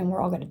born and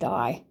we're all going to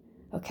die.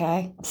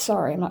 Okay? I'm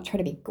sorry. I'm not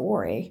trying to be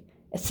gory.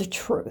 It's the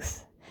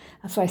truth.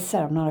 That's why I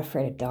said I'm not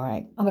afraid of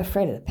dying. I'm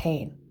afraid of the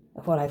pain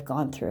of what I've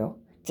gone through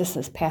just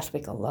this past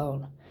week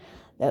alone.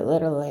 That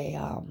literally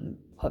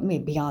put me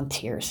beyond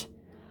tears.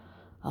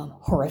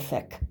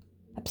 Horrific.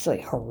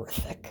 Absolutely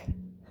horrific.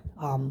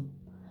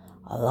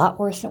 A lot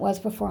worse than it was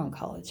before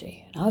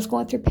oncology. And I was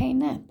going through pain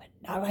then, but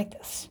not like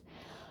this.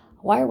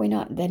 Why are we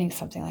not inventing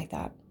something like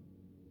that?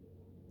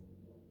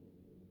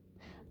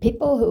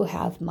 People who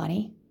have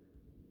money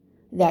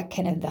that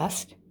can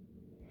invest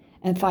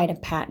and find a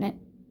patent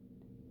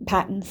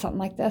something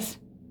like this.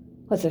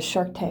 What's a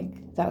Shark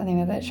Tank? Is that the name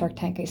of it? Shark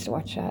Tank. I used to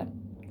watch that.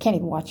 Can't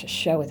even watch a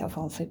show without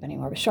falling asleep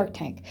anymore. But Shark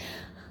Tank.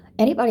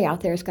 Anybody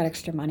out there who's got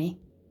extra money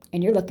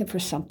and you're looking for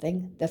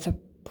something that's a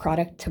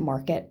product to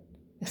market,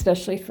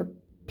 especially for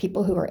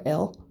people who are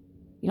ill.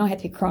 You don't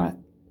have to be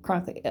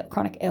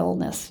chronic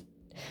illness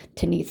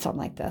to need something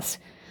like this.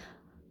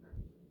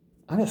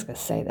 I'm just going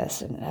to say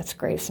this, and that's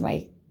great if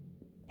somebody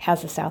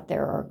has this out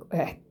there, or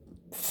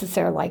since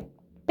they're like,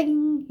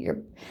 bing,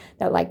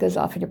 that light goes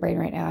off in your brain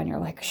right now, and you're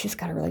like, she's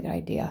got a really good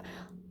idea.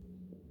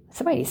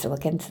 Somebody needs to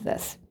look into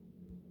this,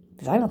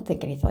 because I don't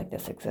think anything like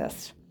this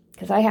exists.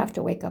 Because I have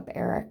to wake up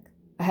Eric.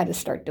 I had to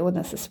start doing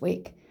this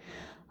week.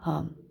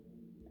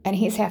 And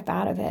he's half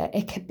out of it.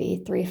 It could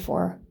be 3,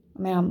 4.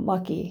 I'm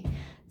lucky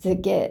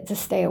to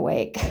stay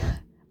awake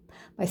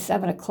by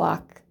 7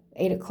 o'clock,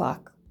 8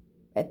 o'clock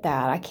at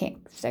that. I can't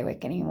stay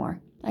awake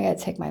anymore. I got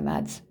to take my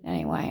meds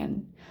anyway.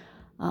 And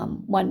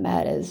one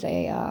med is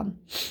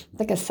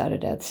like a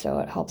sedative, so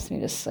it helps me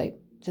to sleep,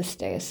 to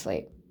stay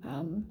asleep,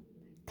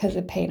 because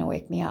the pain will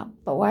wake me up.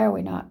 But why are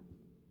we not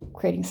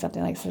creating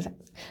something like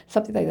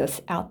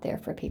this out there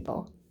for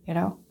people,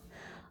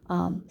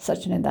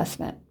 such an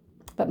investment,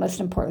 but most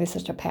importantly,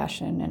 such a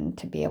passion, and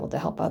to be able to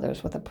help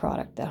others with a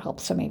product that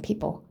helps so many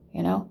people,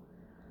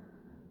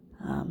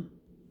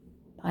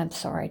 I'm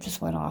sorry, I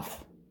just went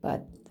off,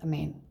 but I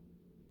mean,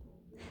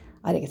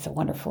 I think it's a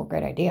wonderful,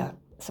 great idea.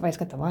 Somebody's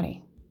got the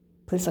money.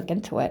 Please look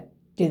into it.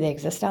 Do they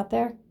exist out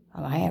there?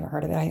 I haven't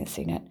heard of it. I haven't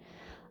seen it.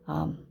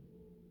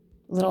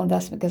 Little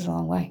investment goes a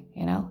long way,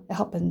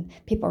 helping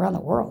people around the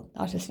world,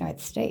 not just the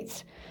United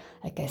States.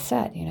 Like I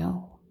said,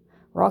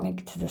 we're all going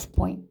to get to this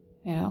point,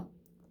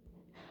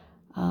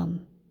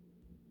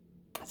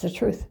 It's the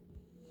truth.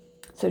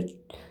 So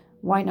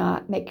why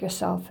not make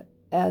yourself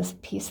as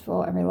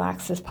peaceful and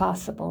relaxed as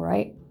possible,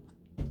 right?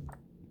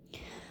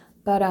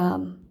 But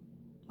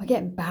we're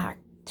getting back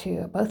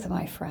to both of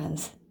my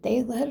friends.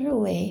 They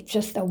literally,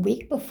 just a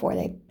week before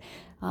they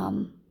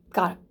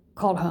got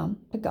called home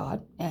to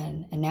God,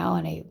 and now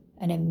in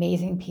an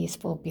amazing,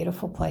 peaceful,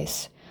 beautiful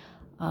place.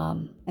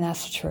 And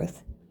that's the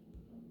truth.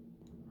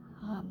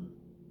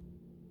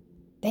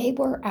 They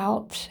were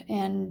out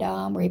and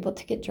were able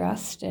to get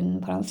dressed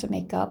and put on some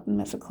makeup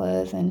and some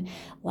clothes and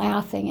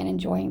laughing and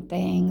enjoying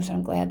things. And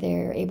I'm glad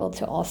they're able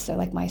to also,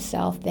 like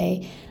myself,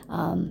 they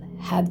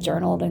have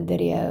journaled and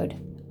videoed,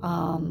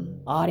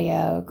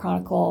 audio,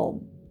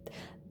 chronicle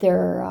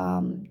their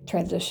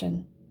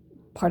transition,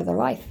 part of their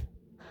life.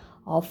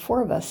 All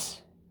four of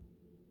us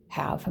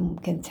have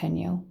and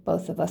continue.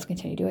 Both of us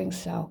continue doing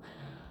so.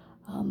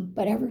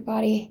 But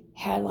everybody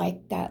had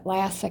that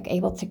last,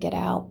 able to get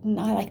out. And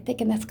I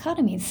thinking that's got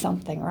to mean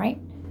something, right?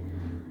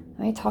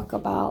 When we talk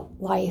about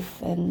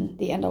life and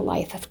the end of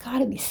life, that's got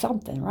to be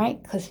something,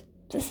 right? Because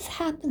this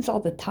happens all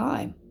the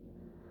time.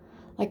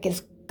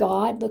 Is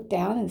God look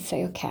down and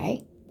say,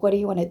 okay, what do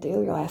you want to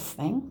do, your last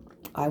thing?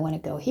 I want to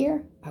go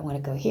here. I want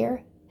to go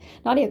here.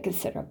 Not even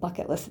consider a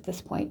bucket list at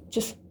this point.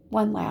 Just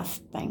one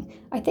last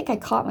thing. I think I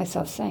caught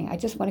myself saying, I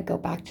just want to go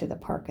back to the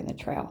park and the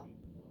trail.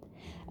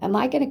 Am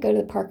I going to go to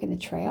the park and the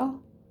trail?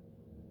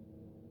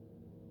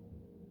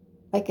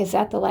 Is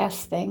that the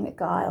last thing that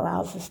God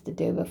allows us to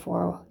do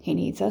before he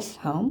needs us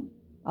home,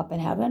 up in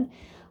heaven?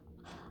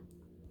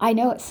 I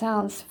know it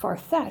sounds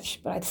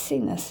far-fetched, but I've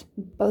seen this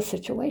in both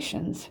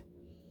situations.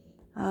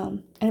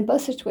 And in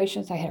both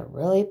situations, I had a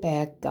really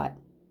bad gut.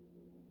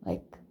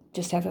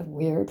 Just have a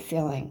weird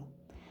feeling.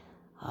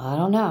 I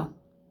don't know.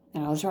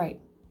 And I was right.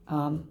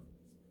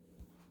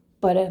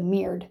 But it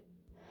mirrored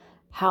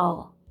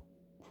how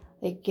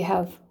you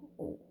have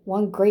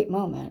one great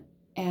moment,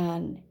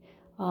 and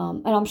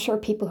I'm sure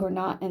people who are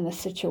not in this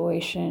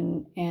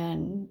situation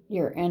and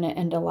you're in an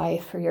end of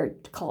life, or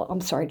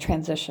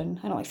transition.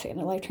 I don't like saying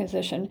end of life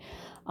transition.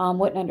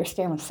 Wouldn't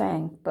understand what I'm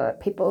saying, but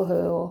people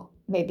who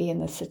may be in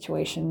this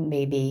situation,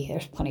 maybe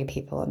there's plenty of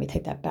people. Let me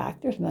take that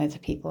back. There's millions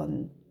of people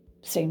in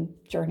the same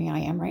journey I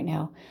am right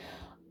now.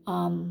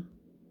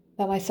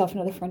 That myself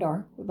and another friend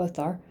are. We both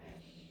are.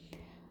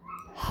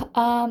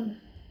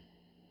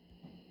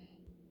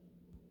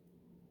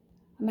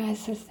 I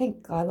just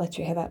think God let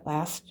you have that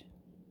last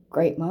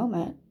great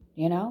moment,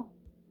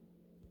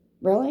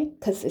 Really?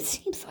 Because it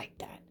seems like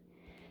that.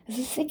 I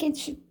was thinking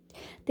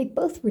they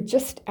both were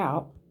just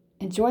out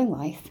enjoying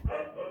life,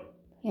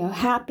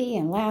 happy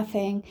and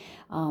laughing,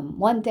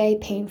 one day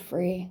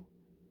pain-free,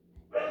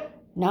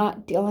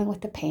 not dealing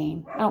with the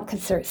pain. I don't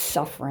consider it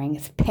suffering,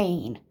 it's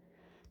pain.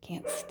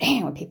 Can't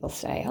stand when people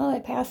say, oh, they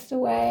passed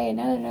away,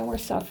 no, we're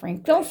suffering.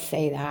 Don't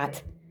say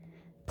that.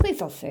 Please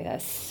don't say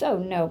that. So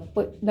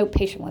no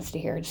patient wants to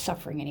hear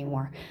suffering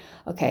anymore.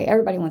 Okay,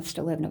 everybody wants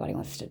to live, nobody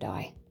wants to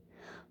die.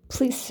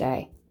 Please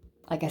say,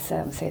 like I said,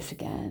 I'm going to say this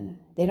again,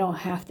 they don't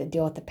have to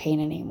deal with the pain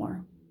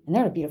anymore. And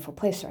they're in a beautiful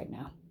place right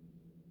now.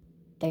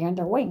 They earned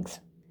their wings.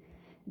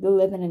 They're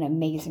living an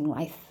amazing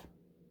life.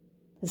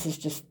 This is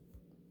just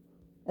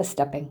a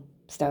stepping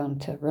stone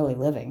to really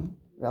living,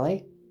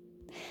 really.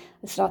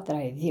 It's not that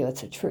I view,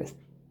 it's a truth.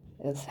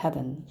 It's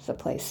heaven's a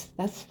place.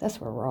 That's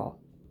where we're all.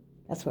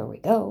 That's where we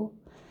go.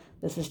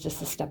 This is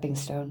just a stepping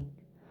stone.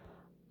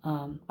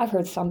 I've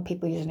heard some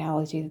people use an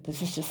analogy that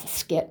this is just a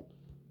skit,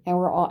 and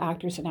we're all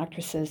actors and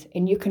actresses,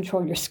 and you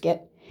control your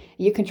skit.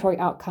 You control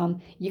your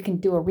outcome. You can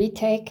do a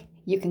retake.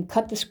 You can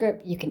cut the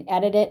script. You can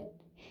edit it.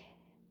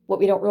 What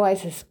we don't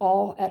realize is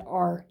all at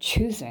our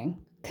choosing,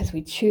 because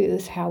we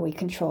choose how we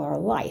control our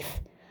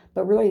life.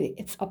 But really,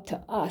 it's up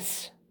to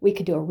us. We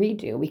could do a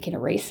redo. We can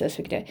erase this.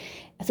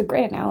 It's a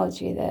great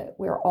analogy that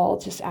we're all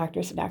just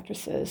actors and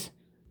actresses.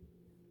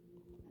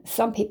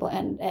 Some people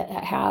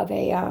have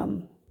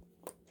a,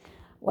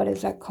 what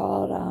is that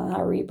called? Not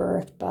a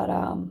rebirth, but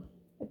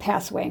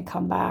pass away and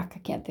come back. I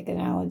can't think of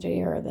an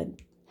analogy, or the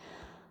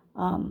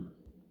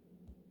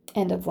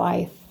end of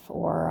life,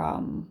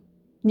 or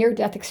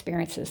near-death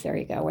experiences. There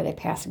you go, where they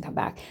pass and come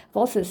back. It's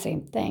also the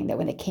same thing, that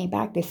when they came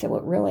back, they said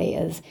what really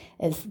is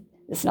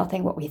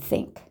nothing what we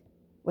think.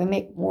 We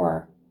make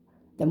more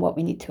than what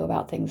we need to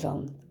about things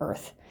on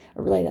earth.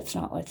 Or really, that's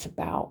not what it's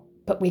about.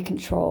 But we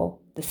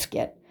control the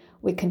skit.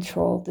 We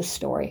control the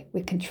story.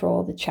 We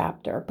control the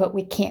chapter. But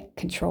we can't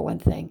control one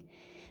thing,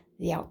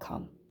 the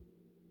outcome.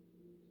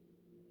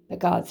 But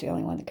God's the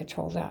only one that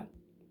controls that.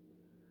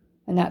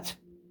 And that's,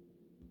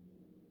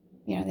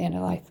 the end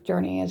of life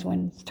journey is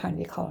when it's time to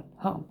be called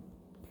home.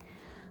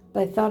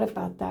 But I thought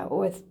about that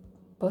with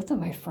both of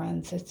my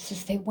friends. It's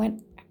just they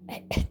went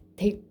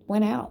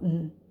out,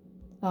 and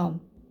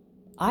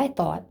I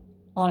thought,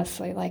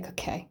 honestly, like,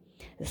 okay,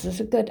 this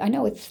is I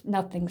know it's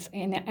nothing's,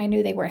 and I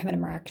knew they weren't having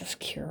a miraculous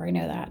cure. I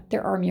know that.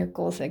 There are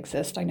miracles that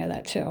exist. I know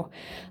that too.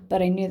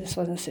 But I knew this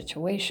wasn't a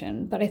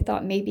situation. But I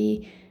thought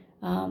maybe,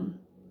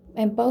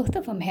 and both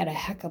of them had a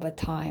heck of a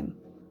time,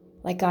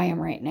 like I am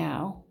right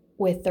now,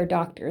 with their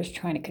doctors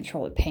trying to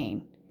control the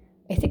pain.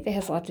 I think that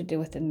has a lot to do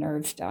with the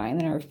nerves dying,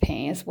 the nerve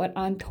pain is what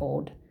I'm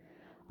told.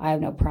 I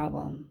have no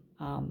problem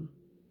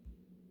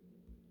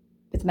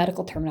with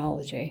medical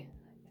terminology.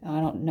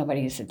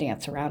 Nobody needs to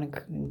dance around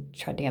and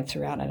try to dance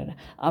around it.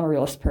 I'm a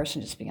realist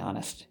person, just to be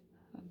honest.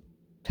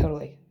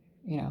 Totally,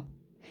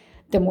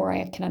 the more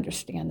I can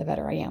understand, the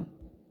better I am.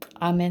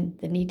 I'm in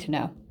the need to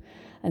know.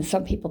 And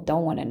some people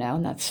don't want to know,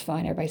 and that's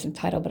fine. Everybody's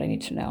entitled, but I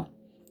need to know.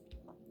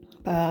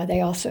 But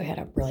they also had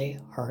a really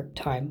hard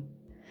time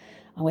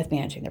with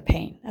managing their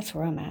pain. That's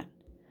where I'm at.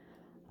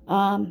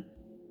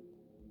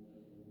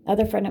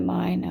 Other friend of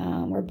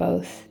mine, we're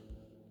both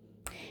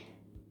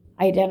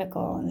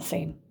identical in the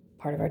same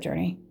part of our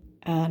journey.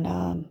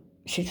 And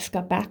she just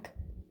got back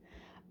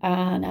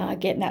and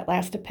getting that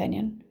last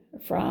opinion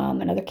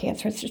from another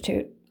cancer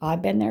institute.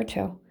 I've been there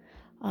too.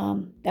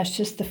 That's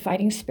just the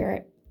fighting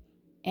spirit.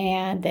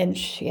 And then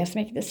she has to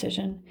make a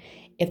decision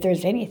if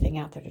there's anything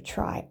out there to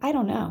try. I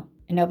don't know.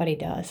 And nobody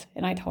does.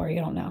 And I told her,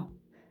 you don't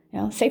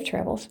know. Safe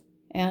travels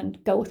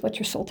and go with what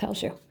your soul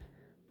tells you.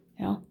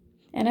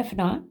 And if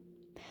not,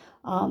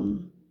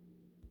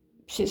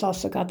 she's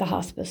also got the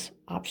hospice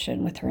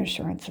option with her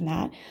insurance and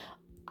that.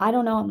 I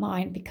don't know on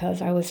mine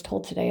because I was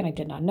told today, and I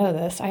did not know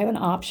this, I have an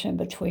option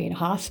between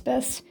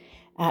hospice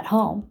at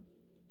home,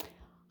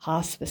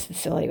 hospice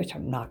facility, which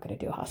I'm not going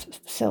to do a hospice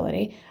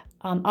facility.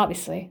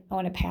 Obviously, I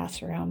want to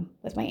pass around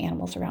with my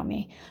animals around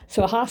me.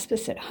 So a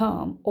hospice at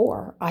home,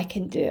 or I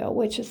can do,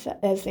 which is,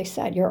 as they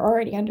said, you're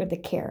already under the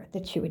care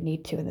that you would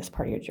need to in this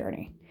part of your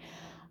journey,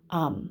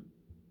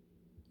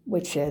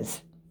 which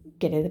is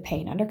getting the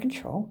pain under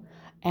control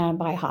and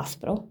by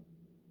hospital,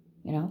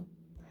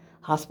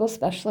 hospital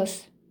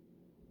specialists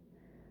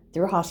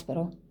through a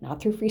hospital,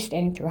 not through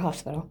freestanding, through a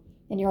hospital,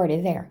 and you're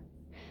already there.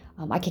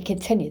 I can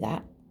continue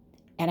that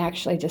and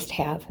actually just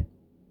have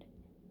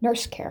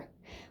nurse care,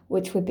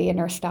 which would be a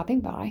nurse stopping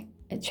by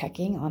and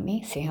checking on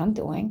me, see how I'm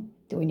doing.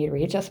 Do we need to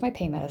readjust my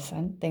pain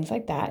medicine? Things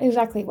like that.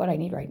 Exactly what I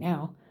need right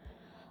now.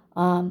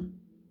 And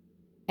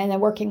then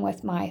working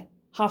with my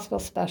hospital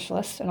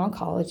specialists in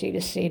oncology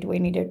to see, do we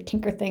need to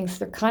tinker things?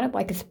 They're kind of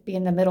like it's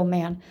being the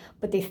middleman,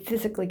 but they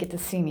physically get to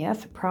see me.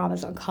 That's the problem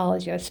is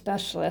oncology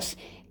specialists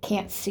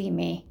can't see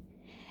me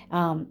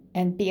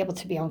and be able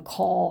to be on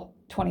call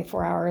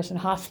 24 hours, and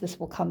hospice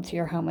will come to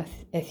your home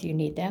if you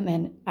need them.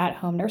 And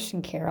at-home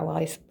nursing care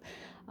allows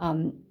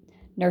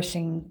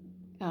nursing,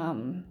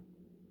 I'm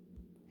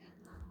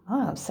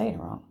saying it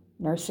wrong,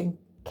 nursing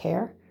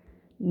care,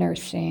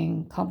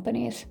 nursing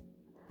companies.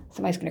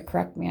 Somebody's going to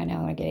correct me. I know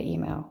I'm going to get an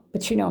email.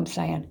 But you know what I'm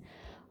saying.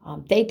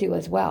 They do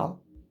as well.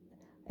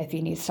 If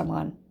you need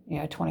someone,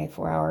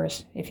 24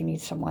 hours. If you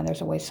need someone,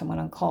 there's always someone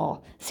on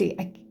call. See,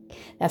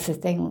 that's the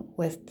thing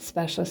with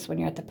specialists when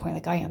you're at the point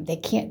like I am. They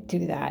can't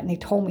do that. And they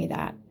told me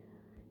that.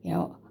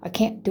 I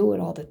can't do it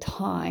all the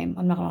time.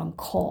 I'm not on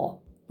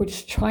call. We're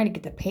just trying to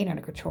get the pain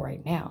under control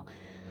right now.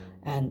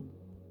 And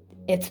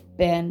it's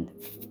been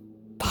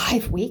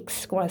 5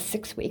 weeks, going on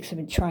 6 weeks. I've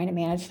been trying to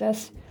manage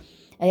this.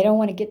 And they don't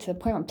want to get to the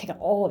point where I'm taking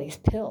all these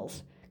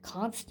pills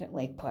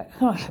constantly, but I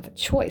don't have a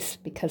choice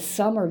because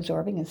some are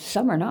absorbing and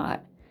some are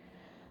not.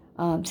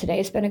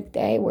 Today's been a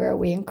day where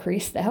we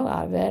increased the hell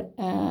out of it,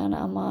 and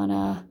I'm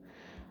on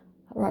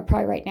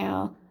probably right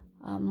now,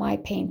 my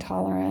pain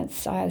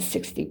tolerance, I have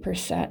 60%,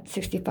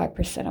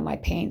 65% of my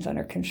pain's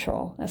under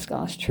control. That's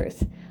God's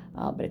truth.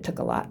 But it took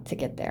a lot to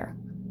get there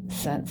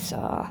since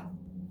 9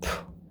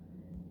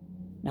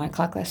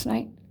 o'clock last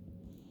night.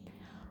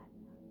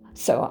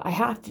 So I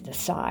have to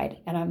decide,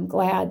 and I'm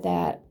glad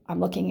that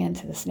I'm looking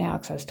into this now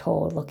because I was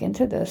told, look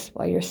into this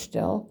while you're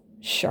still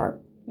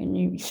sharp and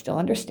you still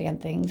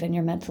understand things and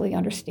you're mentally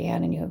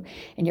understand and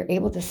you're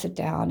able to sit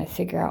down and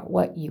figure out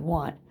what you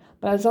want.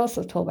 But I was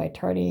also told by an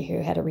attorney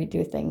who had to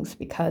redo things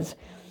because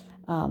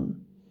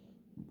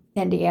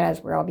Indiana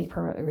is where I'll be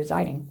permanently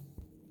residing.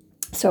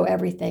 So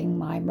everything,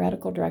 my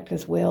medical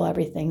director's will,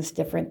 everything's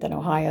different than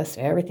Ohio,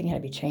 so everything had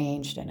to be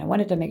changed. And I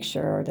wanted to make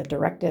sure the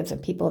directives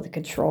and people that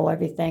control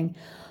everything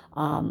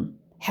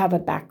have a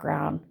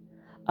background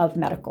of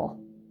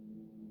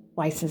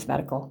licensed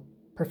medical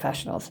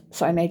professionals.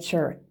 So I made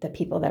sure the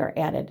people that are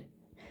added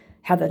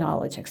have the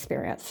knowledge,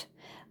 experience.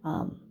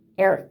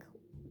 Eric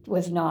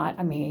was not,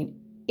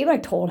 even I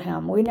told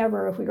him, we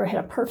had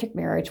a perfect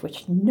marriage,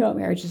 which no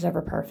marriage is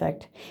ever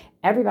perfect.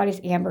 Everybody's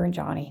Amber and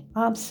Johnny.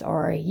 I'm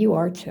sorry, you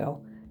are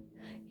too.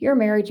 You're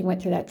married, you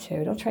went through that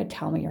too. Don't try to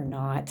tell me you're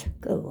not.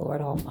 Good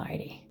Lord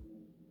Almighty.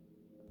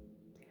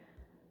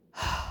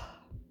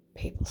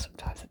 People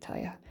sometimes, I tell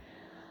you.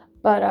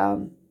 But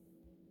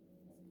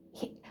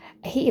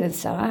he even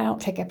said, I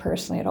don't take it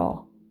personally at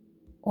all.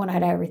 when I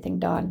had everything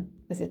done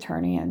with the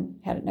attorney and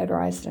had it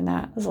notarized, and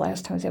that was the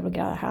last time I was able to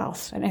get out of the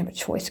house. I didn't have a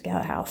choice to get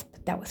out of the house,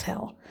 but that was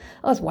hell.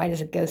 I was white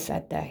as a ghost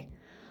that day.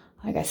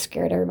 I got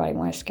scared everybody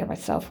when I scared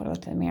myself when I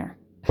looked in the mirror.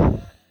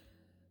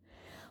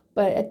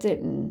 But it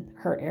didn't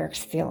hurt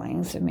Eric's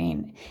feelings. I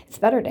mean, it's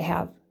better to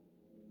have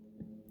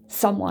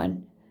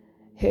someone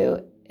who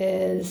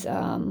is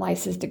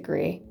licensed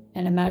degree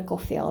in a medical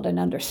field and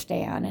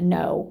understand and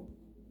know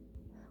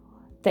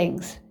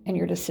things in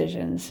your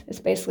decisions. It's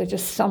basically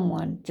just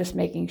someone just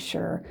making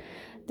sure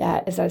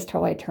that, as I was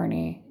told by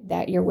attorney,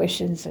 that your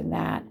wishes and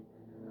that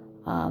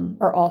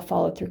are all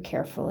followed through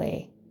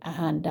carefully,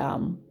 and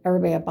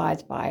everybody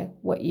abides by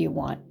what you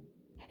want.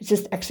 It's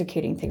just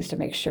executing things to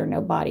make sure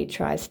nobody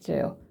tries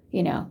to,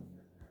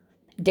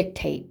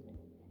 dictate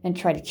and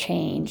try to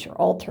change or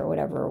alter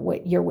whatever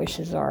what your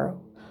wishes are,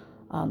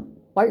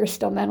 while you're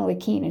still mentally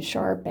keen and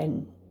sharp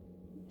and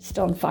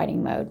still in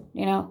fighting mode.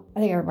 I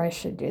think everybody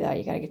should do that.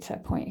 You got to get to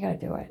that point. You got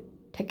to do it.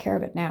 Take care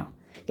of it now.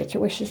 Get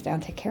your wishes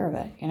down. Take care of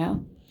it.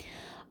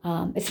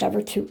 It's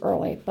never too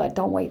early, but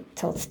don't wait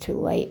till it's too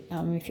late.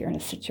 If you're in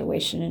a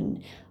situation,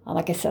 and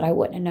like I said, I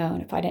wouldn't have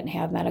known if I didn't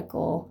have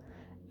medical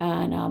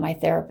and my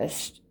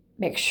therapist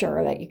make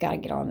sure that you got to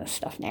get on this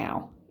stuff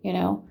now.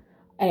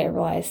 I didn't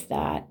realize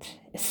that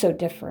it's so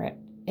different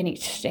in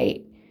each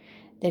state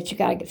that you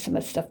got to get some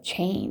of the stuff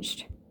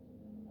changed,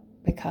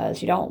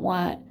 because you don't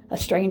want a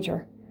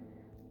stranger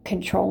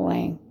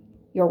controlling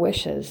your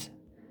wishes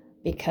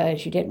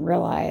because you didn't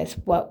realize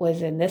what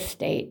was in this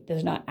state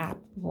is not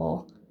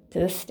applicable to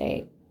this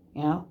state,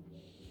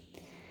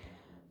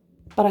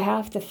 But I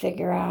have to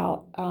figure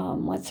out,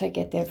 once I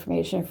get the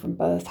information from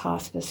both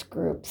hospice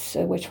groups,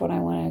 which one I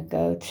want to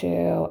go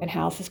to and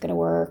how this is going to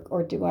work,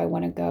 or do I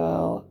want to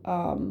go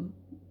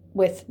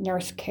with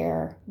nurse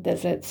care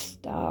visits.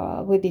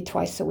 Would be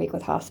twice a week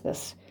with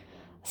hospice.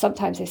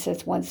 Sometimes they say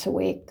it's once a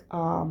week.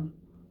 Mine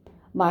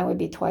would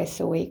be twice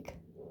a week.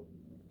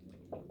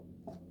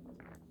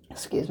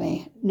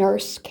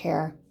 Nurse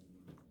care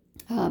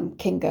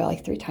can go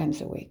like 3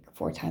 times a week,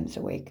 4 times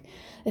a week.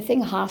 The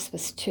thing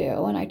hospice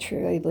too, and I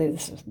truly believe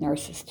this with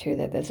nurses too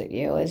that visit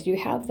you, is you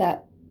have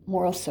that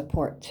moral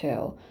support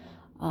too.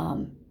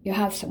 You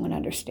have someone who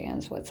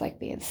understands what it's like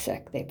being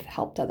sick. They've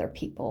helped other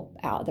people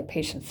out, their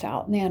patients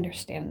out, and they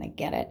understand and they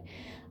get it.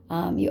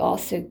 You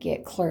also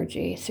get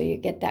clergy, so you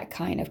get that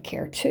kind of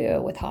care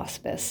too with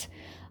hospice.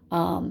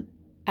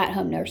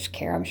 At-home nurse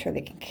care, I'm sure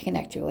they can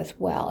connect you as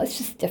well. It's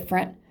just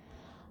different.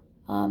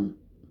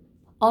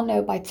 I'll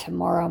know by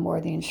tomorrow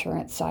more the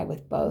insurance side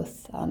with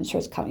both.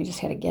 Insurance company just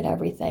had to get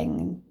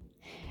everything.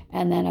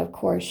 And then, of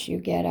course, you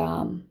get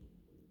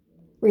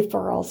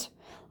referrals.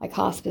 Like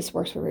hospice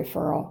works with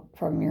referral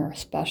from your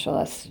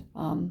specialist.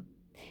 And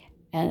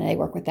they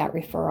work with that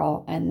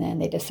referral. And then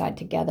they decide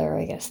together,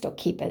 they got to still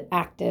keep it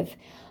active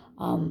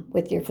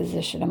with your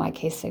physician. In my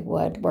case, they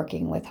would,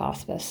 working with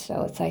hospice.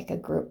 So it's like a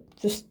group,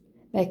 just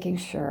making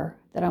sure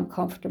that I'm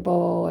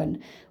comfortable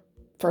and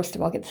first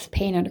of all, get this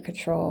pain under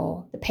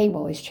control. The pain will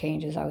always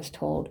change, as I was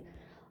told.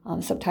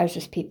 Sometimes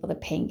just people, the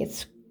pain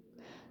gets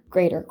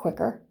greater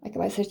quicker. Like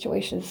in my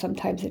situation,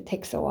 sometimes it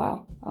takes a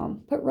while.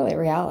 But really,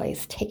 reality,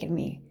 it's taken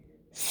me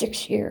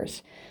 6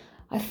 years.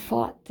 I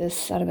fought this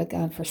son of a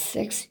gun for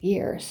 6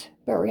 years.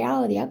 But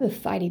reality, I've been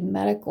fighting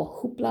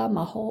medical hoopla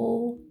my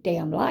whole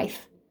damn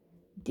life.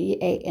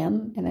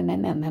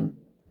 DAMMMMM.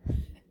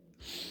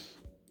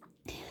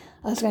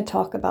 I was going to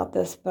talk about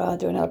this, but I'll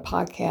do another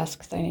podcast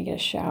because I need to get a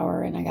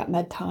shower and I got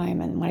med time.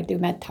 And when I do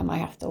med time, I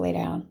have to lay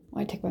down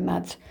when I take my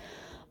meds.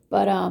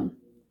 But I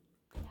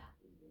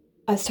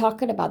was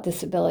talking about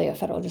disability, a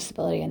federal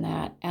disability and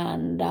that.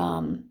 And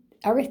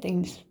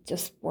everything's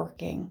just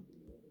working.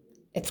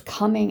 It's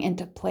coming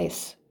into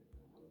place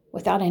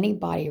without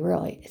anybody,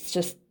 really. It's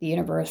just the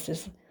universe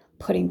is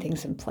putting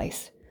things in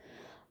place.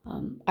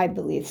 I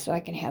believe, so I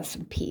can have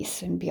some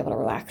peace and be able to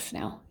relax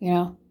now,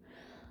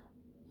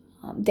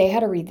 They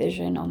had a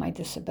revision on my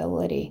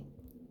disability,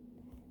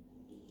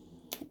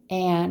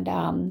 and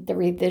the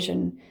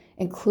revision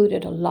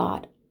included a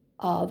lot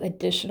of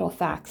additional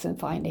facts and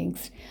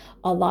findings,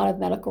 a lot of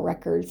medical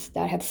records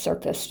that have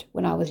surfaced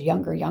when I was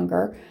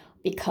younger,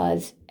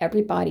 because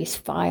everybody's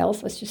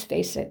files, let's just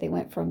face it, they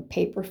went from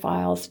paper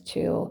files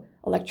to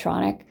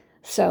electronic.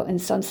 So in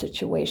some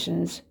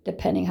situations,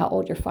 depending how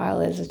old your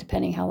file is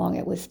depending how long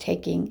it was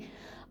taking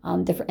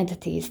different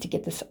entities to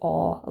get this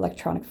all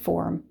electronic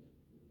form.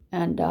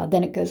 And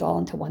then it goes all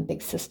into one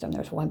big system.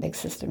 There's one big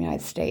system in the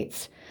United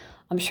States.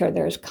 I'm sure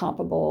there's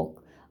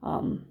comparable,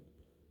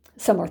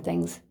 similar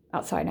things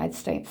outside the United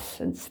States,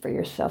 since for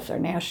yourself they're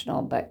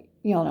national, but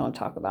you all know what I'm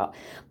talking about.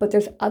 But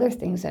there's other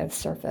things that have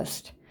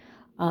surfaced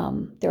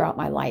throughout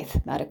my life,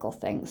 medical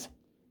things.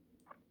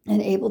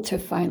 And able to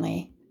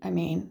finally,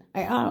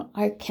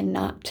 I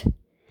cannot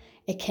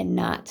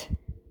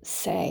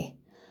say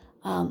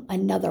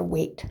another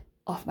weight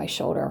off my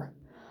shoulder.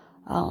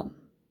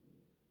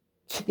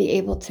 To be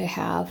able to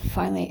have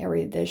finally a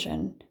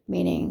revision,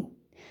 meaning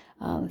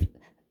federal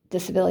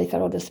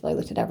disability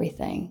looked at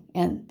everything,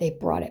 and they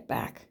brought it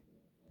back.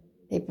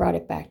 They brought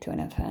it back to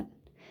an event.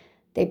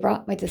 They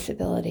brought my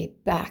disability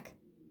back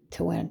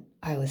to when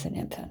I was an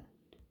infant.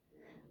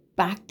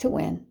 Back to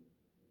when,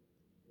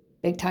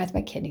 big time with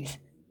my kidneys,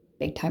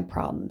 big time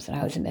problems, and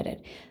I was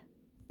admitted.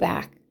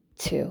 Back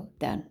to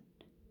then.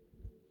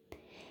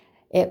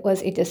 It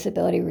was a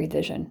disability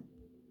revision.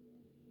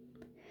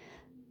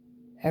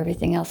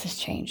 Everything else has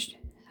changed.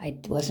 I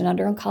wasn't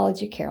under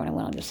oncology care when I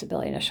went on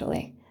disability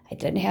initially. I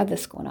didn't have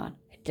this going on.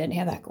 I didn't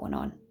have that going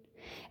on.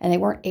 And they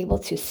weren't able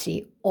to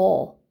see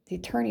the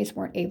attorneys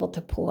weren't able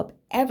to pull up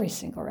every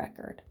single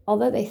record.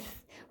 Although they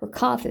were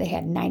confident they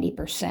had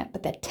 90%,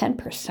 but that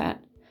 10%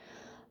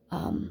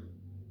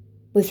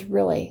 was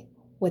really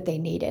what they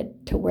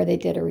needed to where they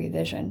did a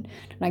revision.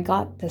 And I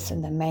got this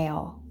in the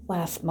mail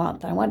last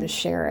month. I wanted to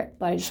share it,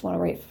 but I just want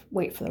to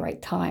wait for the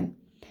right time.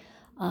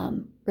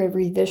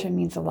 Revision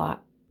means a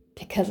lot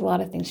because a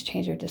lot of things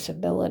change your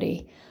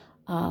disability.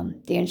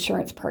 The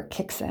insurance part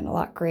kicks in a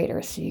lot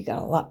greater, so you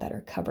got a lot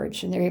better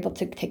coverage, and they're able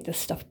to take this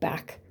stuff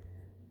back,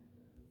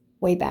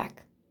 way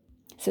back.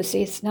 So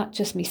see, it's not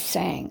just me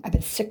saying I've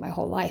been sick my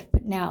whole life,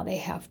 but now they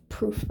have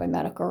proof by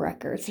medical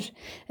records.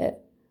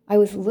 I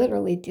was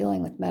literally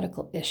dealing with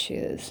medical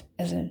issues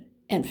as an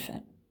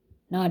infant,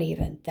 not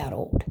even that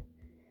old.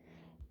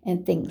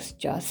 And things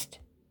just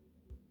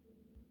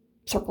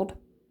circled.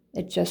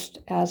 It just,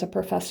 as a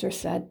professor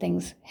said,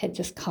 things had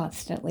just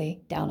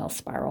constantly downhill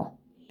spiral.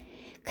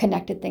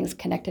 Connected things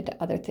connected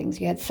to other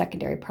things. You had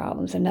secondary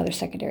problems, another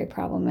secondary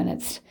problem,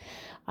 and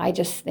I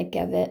just think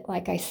of it,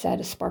 like I said,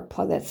 a spark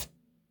plug that's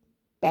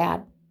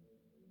bad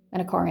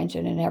in a car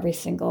engine, and every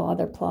single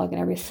other plug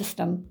and every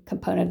system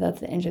component of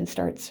the engine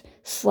starts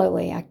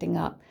slowly acting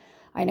up.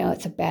 I know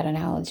it's a bad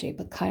analogy,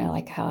 but kind of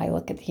like how I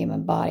look at the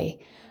human body.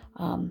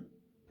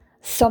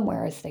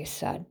 Somewhere, as they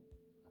said,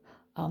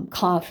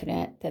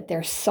 confident that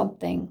there's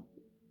something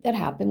that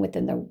happened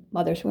within the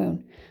mother's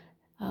womb.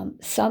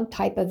 Some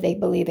type of, they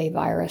believe, a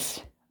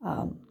virus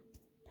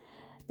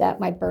that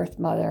my birth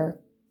mother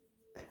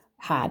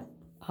had.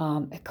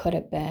 It could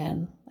have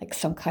been like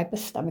some type of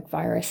stomach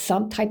virus,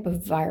 some type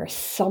of virus,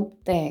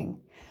 something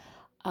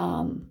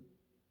that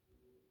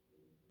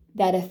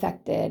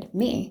affected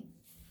me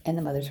in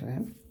the mother's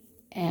womb.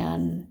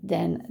 And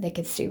then they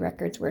could see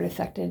records where it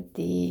affected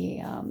the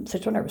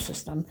central nervous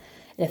system.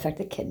 It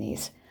affected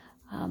kidneys.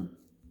 I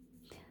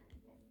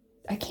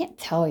can't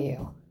tell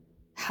you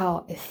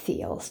how it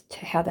feels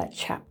to have that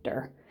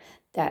chapter,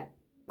 that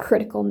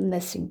critical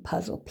missing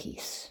puzzle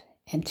piece,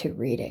 and to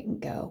read it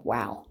and go,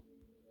 wow.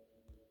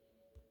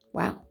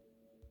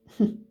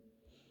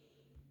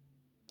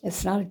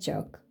 It's not a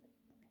joke.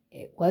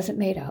 It wasn't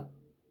made up.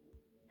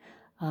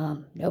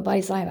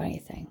 Nobody's lying about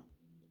anything.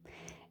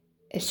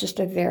 It's just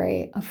a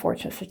very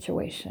unfortunate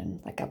situation,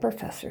 like a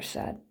professor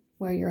said,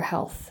 where your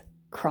health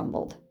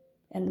crumbled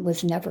and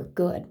was never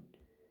good.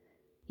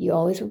 You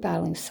always were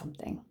battling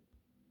something.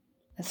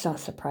 It's not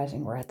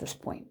surprising we're at this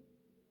point.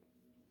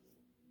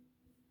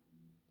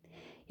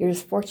 You're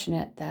just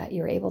fortunate that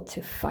you're able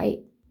to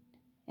fight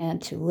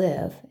and to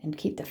live and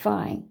keep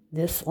defying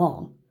this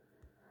long.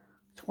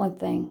 It's one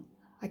thing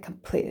I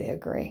completely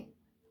agree.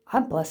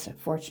 I'm blessed and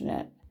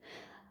fortunate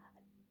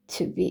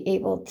to be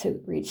able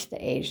to reach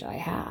the age I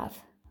have.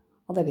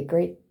 Although it'd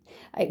be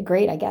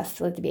great, I guess,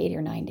 to live to be 80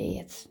 or 90.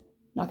 It's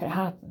not going to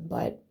happen,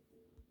 but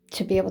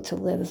to be able to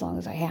live as long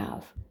as I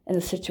have in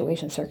the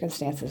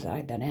circumstances that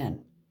I've been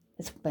in.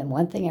 It's been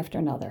one thing after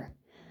another.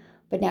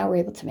 But now we're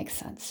able to make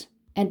sense.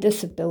 And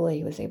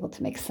disability was able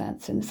to make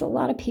sense. And there's a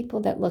lot of people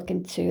that look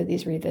into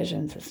these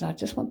revisions. It's not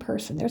just one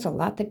person. There's a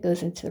lot that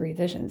goes into the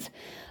revisions.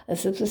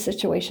 This was a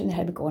situation that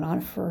had been going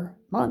on for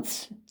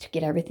months to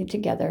get everything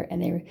together,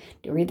 and they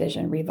do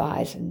revision,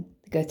 revise, and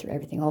go through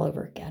everything all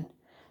over again.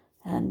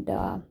 And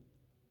I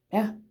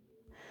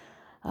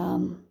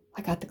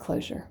got the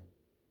closure.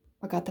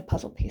 I got the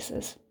puzzle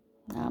pieces.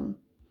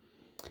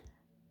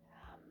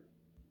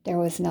 There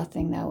was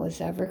nothing that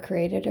was ever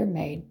created or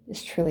made.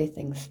 It's truly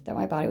things that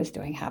my body was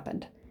doing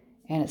happened.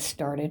 And it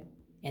started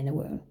in the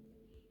womb.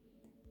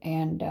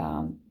 And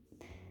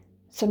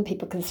some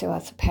people can say, well,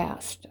 that's the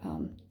past.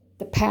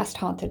 The past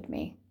haunted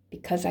me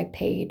because I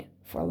paid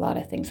for a lot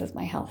of things with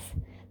my health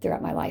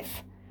throughout my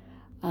life.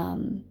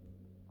 That's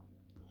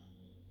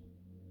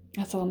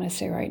all I'm going to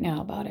say right now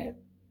about it.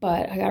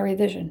 But I got a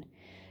revision.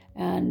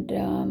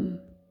 And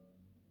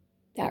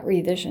that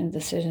revision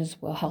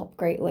decisions will help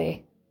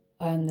greatly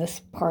on this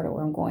part of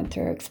where I'm going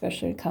through,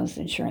 especially when it comes to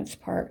the insurance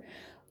part.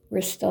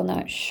 We're still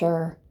not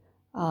sure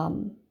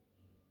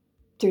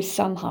through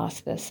some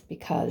hospice,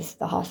 because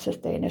the hospice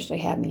they initially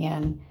had me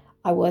in,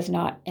 I was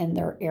not in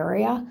their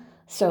area.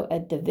 So a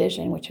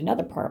division, which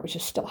another part, which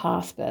is still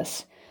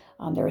hospice,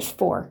 there was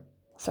 4.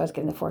 So I was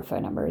getting the 4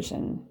 phone numbers,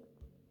 and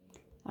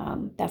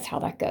that's how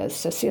that goes.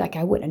 So see, like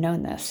I wouldn't have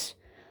known this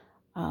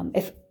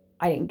if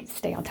I didn't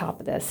stay on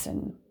top of this,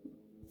 and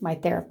my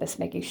therapist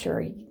making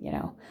sure,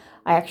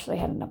 I actually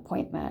had an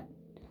appointment,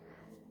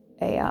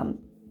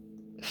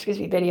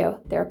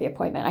 video therapy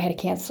appointment. I had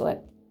to cancel it.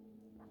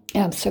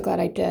 And I'm so glad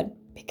I did,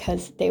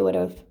 because they would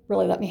have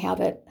really let me have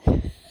it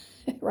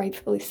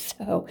rightfully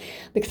so,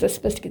 because I was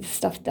supposed to get the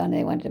stuff done.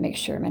 They wanted to make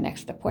sure in my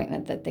next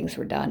appointment that things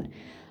were done.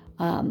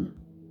 Not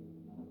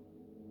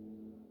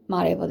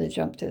able to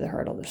jump through the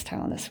hurdle this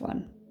time on this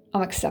one.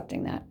 I'm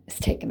accepting that. It's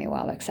taken me a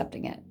while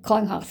accepting it.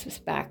 Calling hospice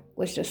back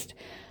was just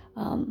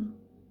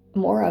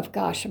more of,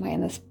 gosh,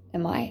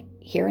 am I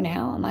here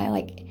now? Am I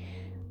like,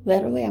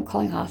 literally I'm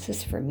calling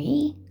hospice for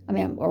me? I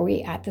mean, are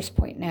we at this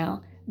point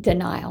now?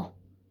 Denial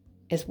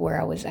is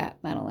where I was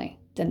at mentally.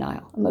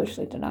 Denial,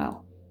 emotionally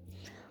denial.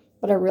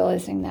 But I'm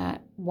realizing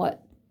that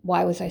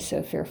why was I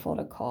so fearful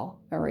to call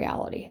a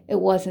reality? It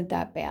wasn't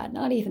that bad,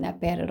 not even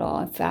that bad at all.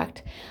 In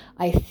fact,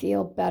 I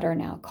feel better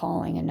now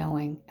calling and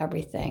knowing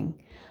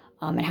everything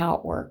and how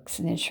it works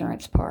and the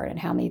insurance part and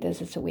how many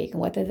visits a week and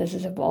what the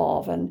visits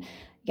involve and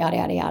yada,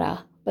 yada,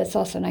 yada. But it's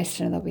also nice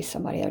to know there'll be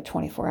somebody there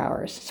 24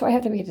 hours. So I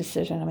have to make a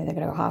decision. I'm either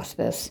going to go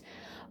hospice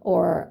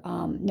or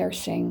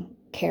nursing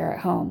care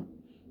at home.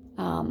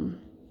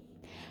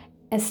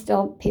 And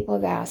still, people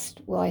have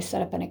asked, will I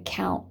set up an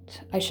account?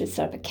 I should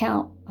set up an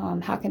account.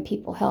 How can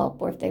people help?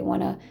 Or if they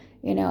want to,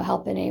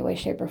 help in any way,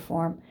 shape, or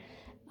form.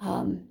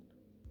 I'm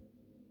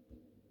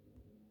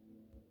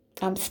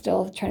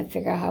still trying to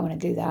figure out how I want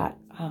to do that.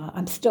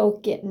 I'm still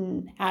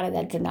getting out of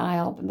that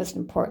denial, but most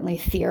importantly,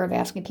 fear of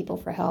asking people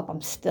for help.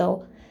 I'm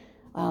still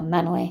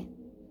mentally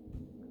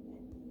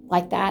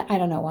like that. I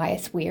don't know why.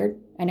 It's weird.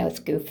 I know it's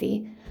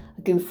goofy.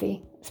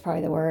 Goofy is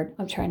probably the word.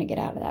 I'm trying to get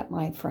out of that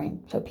mind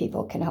frame so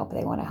people can help if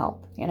they want to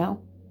help,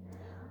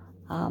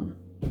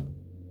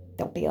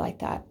 Don't be like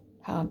that.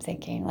 How I'm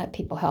thinking. Let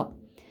people help.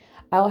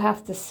 I'll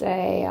have to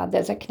say,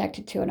 those I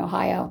connected to in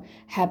Ohio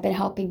have been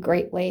helping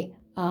greatly.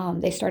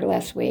 They started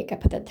last week. I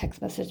put that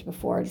text message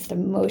before, just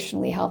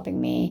emotionally helping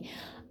me,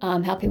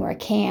 helping where I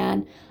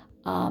can,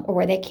 or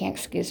where they can,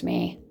 excuse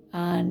me.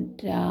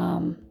 And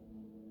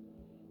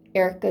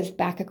Eric goes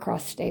back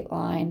across state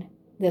line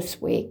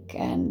this week,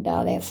 and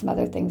they have some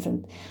other things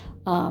and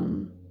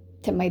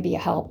to maybe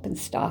help and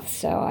stuff.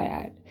 So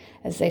I,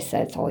 as they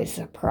said, it's always a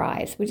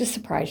surprise. We just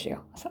surprise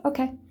you. I said,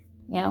 okay,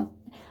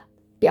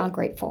 beyond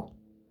grateful.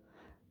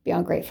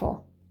 Beyond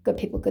grateful. Good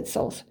people, good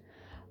souls.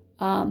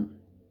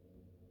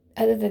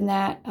 Other than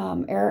that,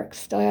 Eric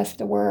still has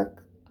to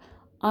work.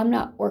 I'm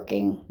not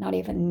working, not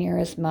even near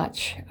as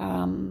much.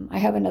 I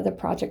have another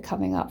project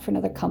coming up for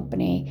another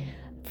company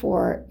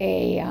for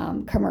a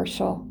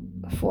commercial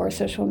for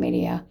social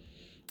media,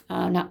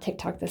 not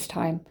TikTok this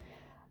time.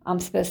 I'm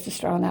supposed to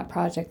start on that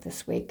project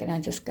this week, and I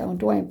just go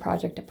doing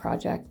project to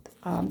project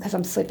because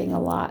I'm sleeping a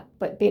lot.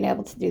 But being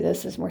able to do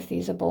this is more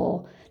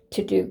feasible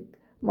to do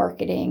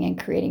marketing and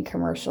creating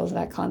commercials,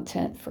 that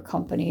content for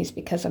companies,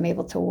 because I'm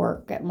able to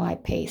work at my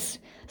pace.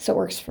 So it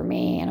works for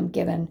me,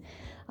 and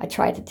I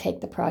try to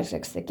take the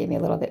projects that give me a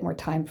little bit more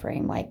time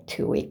frame, like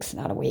 2 weeks,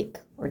 not a week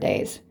or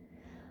days.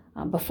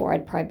 Before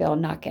I'd probably be able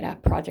to knock a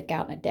project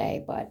out in a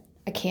day, but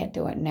I can't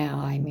do it now.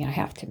 I mean, I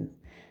have to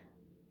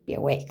be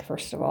awake,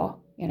 first of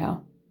all,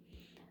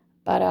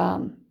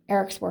 But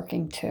Eric's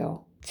working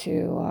too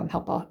to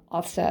help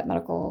offset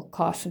medical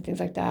costs and things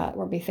like that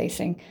we'll be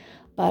facing.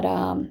 But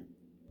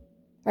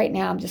right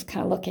now I'm just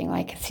kind of looking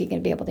like, is he going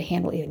to be able to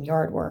handle even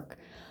yard work?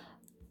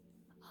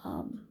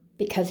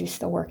 Because he's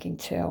still working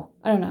too.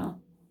 I don't know.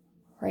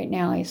 Right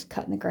now he's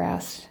cutting the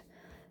grass,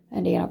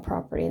 Indiana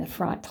property in the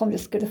front. Told him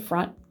just go to the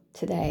front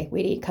today.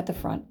 We'd eat, cut the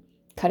front,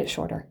 cut it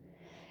shorter,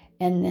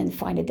 and then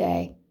find a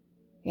day,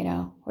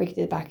 or you could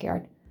do the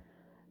backyard.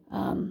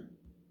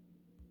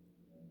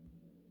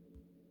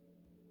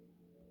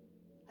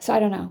 So I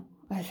don't know.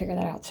 I have to figure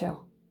that out too.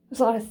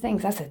 There's a lot of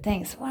things. That's the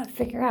thing. It's a lot to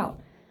figure out.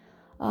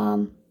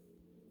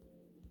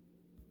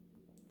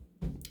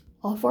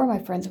 All four of my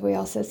friends, we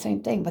all said the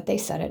same thing, but they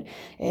said it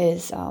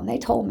is, they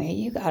told me,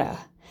 you gotta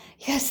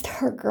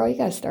start, girl, you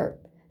gotta start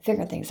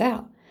figuring things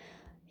out.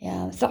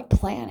 It's not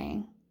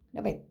planning.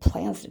 Nobody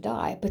plans to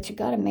die, but you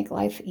gotta make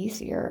life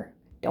easier.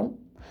 Don't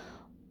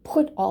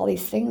put all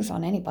these things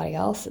on anybody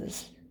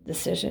else's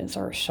decisions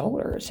or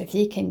shoulders. If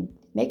you can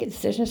make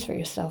decisions for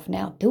yourself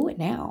now, do it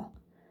now.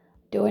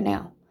 Do it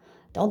now.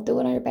 Don't do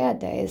it on your bad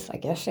days.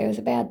 Like yesterday was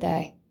a bad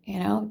day.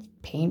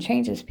 Pain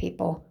changes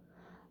people.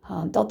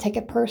 Don't take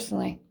it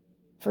personally.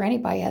 For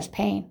anybody who has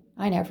pain,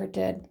 I never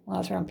did when I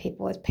was around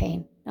people with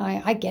pain.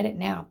 I get it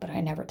now, but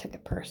I never took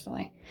it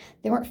personally.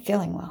 They weren't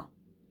feeling well.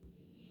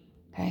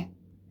 Okay?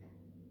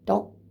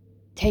 Don't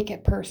take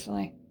it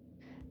personally.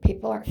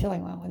 People aren't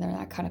feeling well when they're in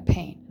that kind of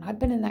pain. And I've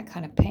been in that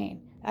kind of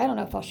pain. I don't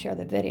know if I'll share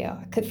the video.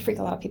 I could freak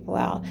a lot of people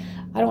out.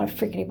 I don't want to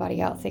freak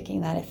anybody out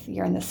thinking that if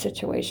you're in this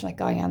situation like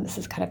I am, this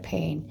is kind of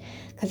pain.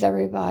 Because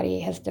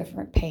everybody has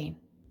different pain.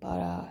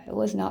 But it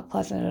was not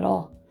pleasant at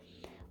all.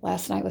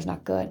 Last night was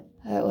not good.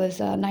 It was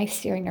a nice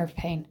searing nerve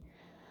pain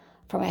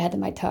from my head to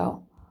my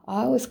toe.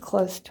 I was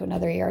close to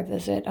another ER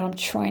visit, and I'm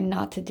trying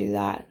not to do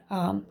that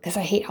because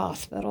I hate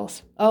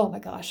hospitals. Oh my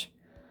gosh.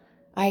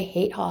 I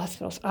hate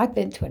hospitals. I've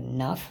been to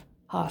enough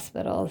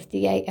hospitals,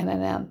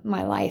 DAMMM,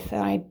 my life,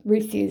 and I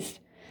refused.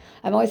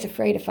 I'm always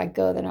afraid if I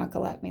go, they're not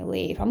going to let me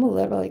leave. I'm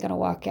literally going to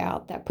walk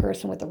out, that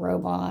person with the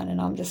robe on, and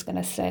I'm just going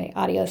to say,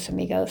 adios,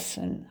 amigos,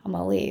 and I'm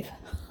going to leave.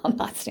 I'm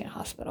not staying in a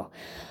hospital.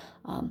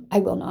 I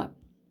will not.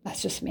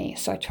 That's just me.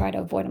 So I try to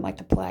avoid them like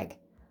the plague.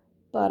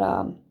 But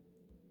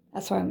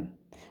that's why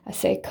I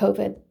say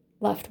COVID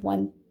left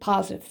one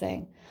positive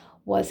thing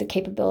was the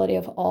capability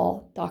of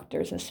all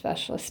doctors and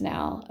specialists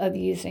now of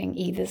using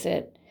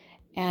e-visit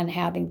and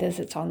having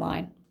visits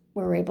online.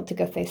 We're able to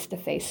go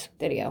face-to-face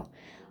video.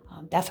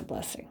 That's a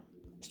blessing.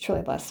 It's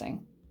truly a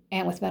blessing.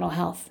 And with mental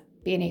health,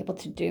 being able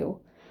to do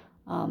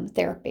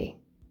therapy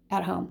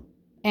at home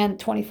and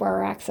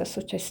 24-hour access,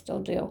 which I still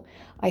do.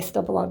 I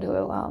still belong to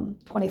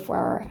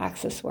 24-hour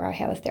access where I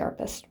have a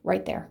therapist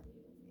right there.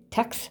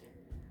 Text,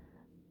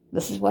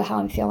 this is how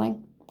I'm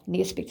feeling. I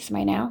need to speak to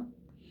somebody now.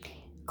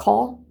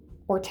 Call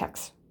or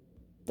text.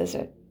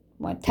 Visit.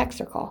 Want text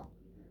or call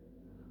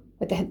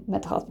with the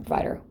mental health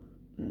provider.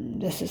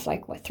 This is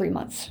like, 3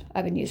 months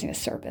I've been using a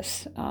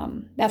service.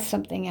 That's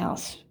something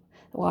else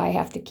why I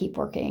have to keep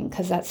working,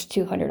 because that's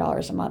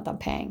 $200 a month I'm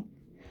paying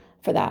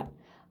for that.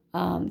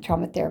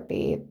 Trauma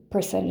therapy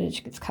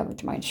percentage gets covered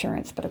to my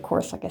insurance, but of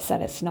course, like I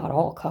said, it's not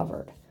all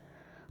covered.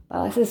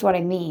 But this is what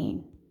I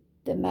mean.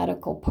 The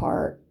medical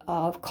part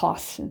of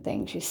costs and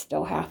things, you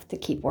still have to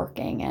keep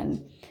working,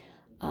 and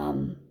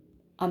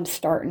I'm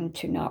starting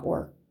to not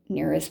work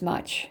near as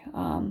much.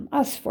 I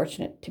was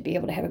fortunate to be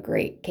able to have a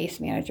great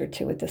case manager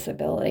too with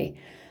disability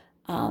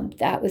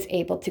that was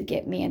able to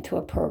get me into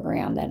a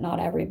program that not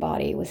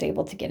everybody was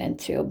able to get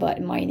into, but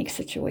in my unique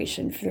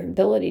situation, for the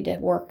ability to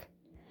work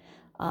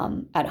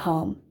at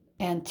home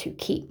and to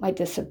keep my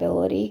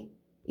disability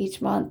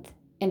each month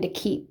and to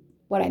keep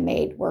what I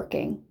made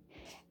working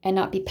and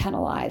not be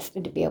penalized,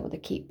 and to be able to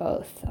keep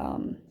both.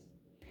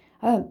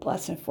 I'm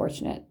blessed and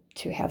fortunate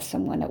to have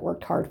someone that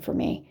worked hard for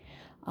me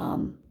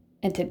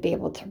and to be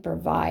able to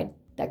provide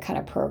that kind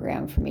of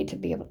program for me to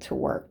be able to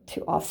work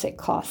to offset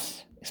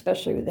costs,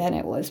 especially then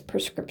it was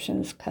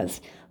prescriptions,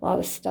 because a lot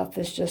of stuff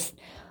is just,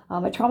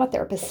 a trauma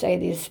therapist say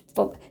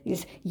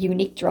these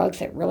unique drugs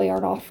that really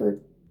aren't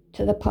offered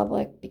to the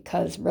public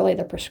because really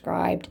they're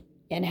prescribed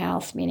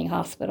in-house, meaning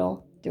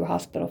hospital, through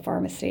hospital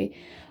pharmacy.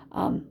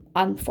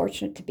 I'm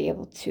fortunate to be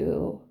able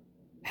to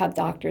have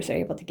doctors that are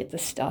able to get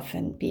this stuff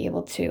and be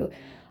able to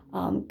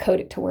code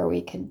it to where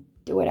we can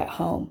do it at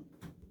home.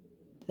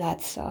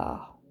 That's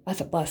a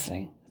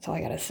blessing. That's all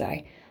I gotta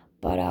say.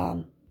 But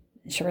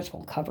insurance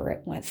won't cover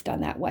it when it's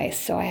done that way.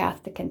 So I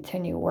have to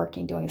continue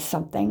working, doing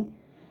something.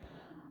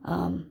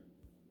 I'll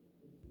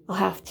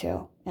have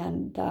to.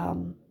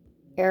 And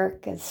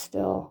Eric is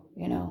still,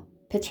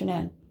 pitching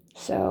in.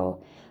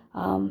 So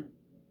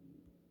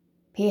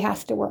he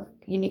has to work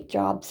unique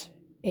jobs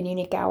in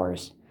unique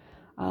hours.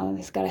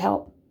 He's got to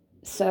help.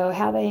 So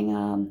having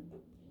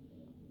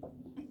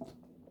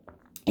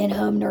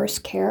in-home nurse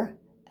care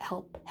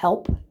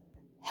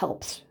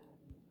helps.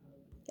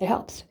 It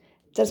helps.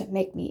 It doesn't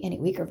make me any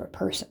weaker of a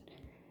person.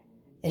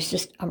 It's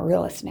just I'm a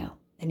realist now.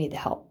 I need the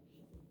help.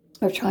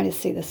 We're trying to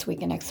see this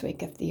week and next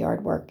week if the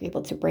yard work,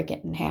 able to break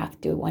it in half,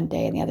 do it one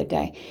day and the other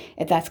day,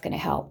 if that's going to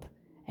help,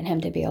 and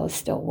him to be able to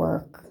still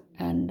work.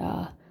 And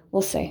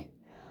we'll see.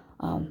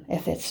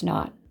 If it's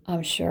not,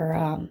 I'm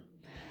sure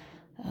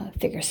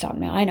figure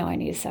something out. I know I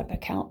need to set up an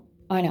account.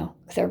 I know,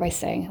 because everybody's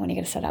saying, when are you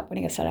going to set up? When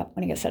are you going to set up?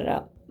 When are you going to set it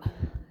up?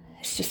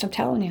 It's just, I'm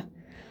telling you.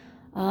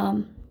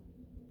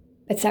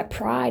 It's that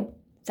pride.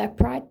 It's that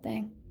pride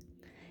thing.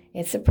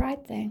 It's a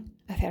pride thing.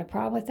 I've had a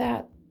problem with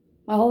that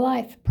my whole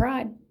life.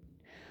 Pride.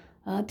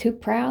 Too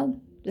proud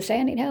to say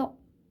I need help.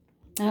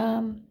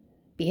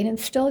 Being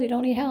instilled, you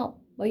don't need help.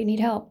 Well, you need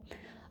help.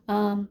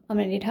 I'm going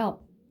to need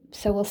help.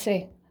 So we'll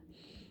see.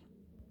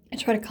 I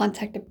try to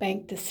contact a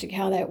bank to see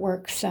how that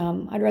works.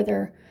 I'd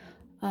rather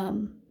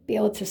be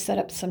able to set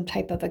up some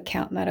type of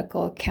account,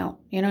 medical account,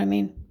 you know what I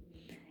mean?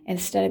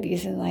 Instead of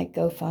using like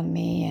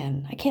GoFundMe,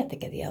 and I can't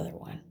think of the other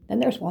one. Then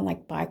there's one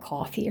like buy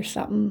coffee or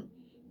something,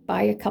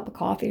 buy a cup of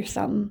coffee or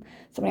something.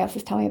 Somebody else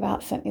was telling me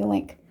about, sent me a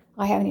link.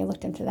 I haven't even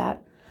looked into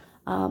that.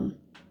 I'd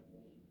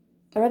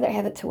rather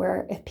have it to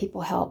where if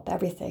people help,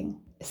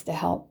 everything is to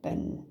help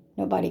and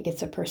nobody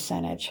gets a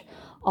percentage.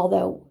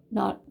 Although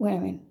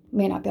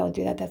may not be able to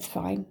do that. That's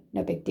fine.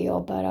 No big deal.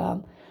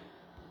 But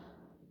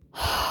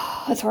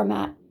that's where I'm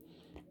at.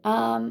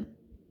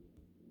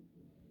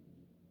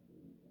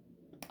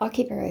 I'll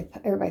keep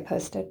everybody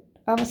posted.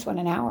 I almost went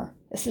an hour.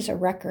 This is a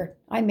record.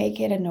 I may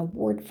get an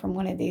award from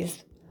one of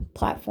these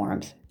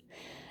platforms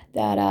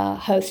that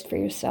host For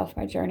Yourself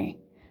My Journey.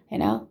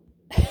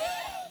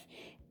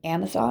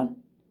 Amazon,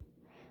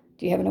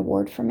 do you have an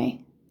award for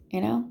me?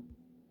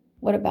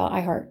 What about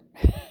iHeart?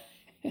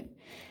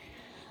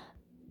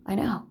 I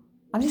know.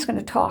 I'm just going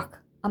to talk.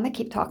 I'm going to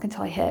keep talking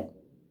until I hit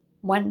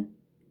 1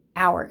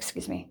 hour,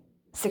 60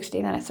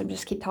 minutes. I'm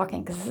just keep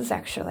talking because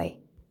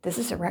this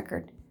is a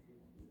record.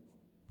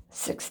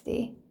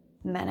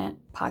 60-minute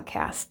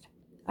podcast.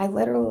 I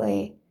got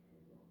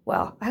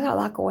a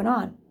lot going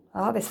on.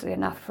 Obviously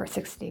enough for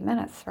 60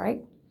 minutes,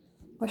 right?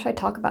 What should I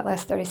talk about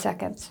last 30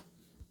 seconds?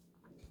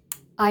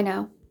 I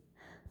know.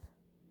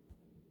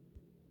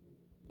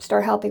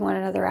 Start helping one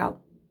another out.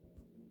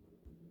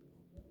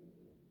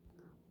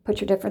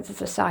 Put your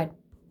differences aside.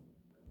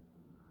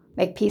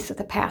 Make peace with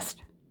the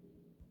past.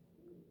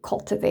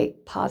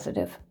 Cultivate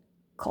positive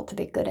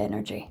cultivate good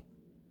energy.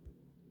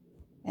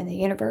 And the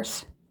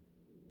universe,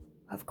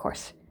 of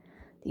course,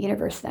 the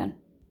universe then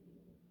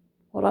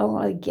will not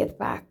only give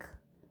back,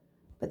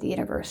 but the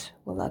universe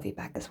will love you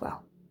back as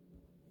well.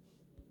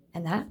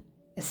 And that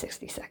is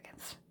 60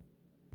 seconds.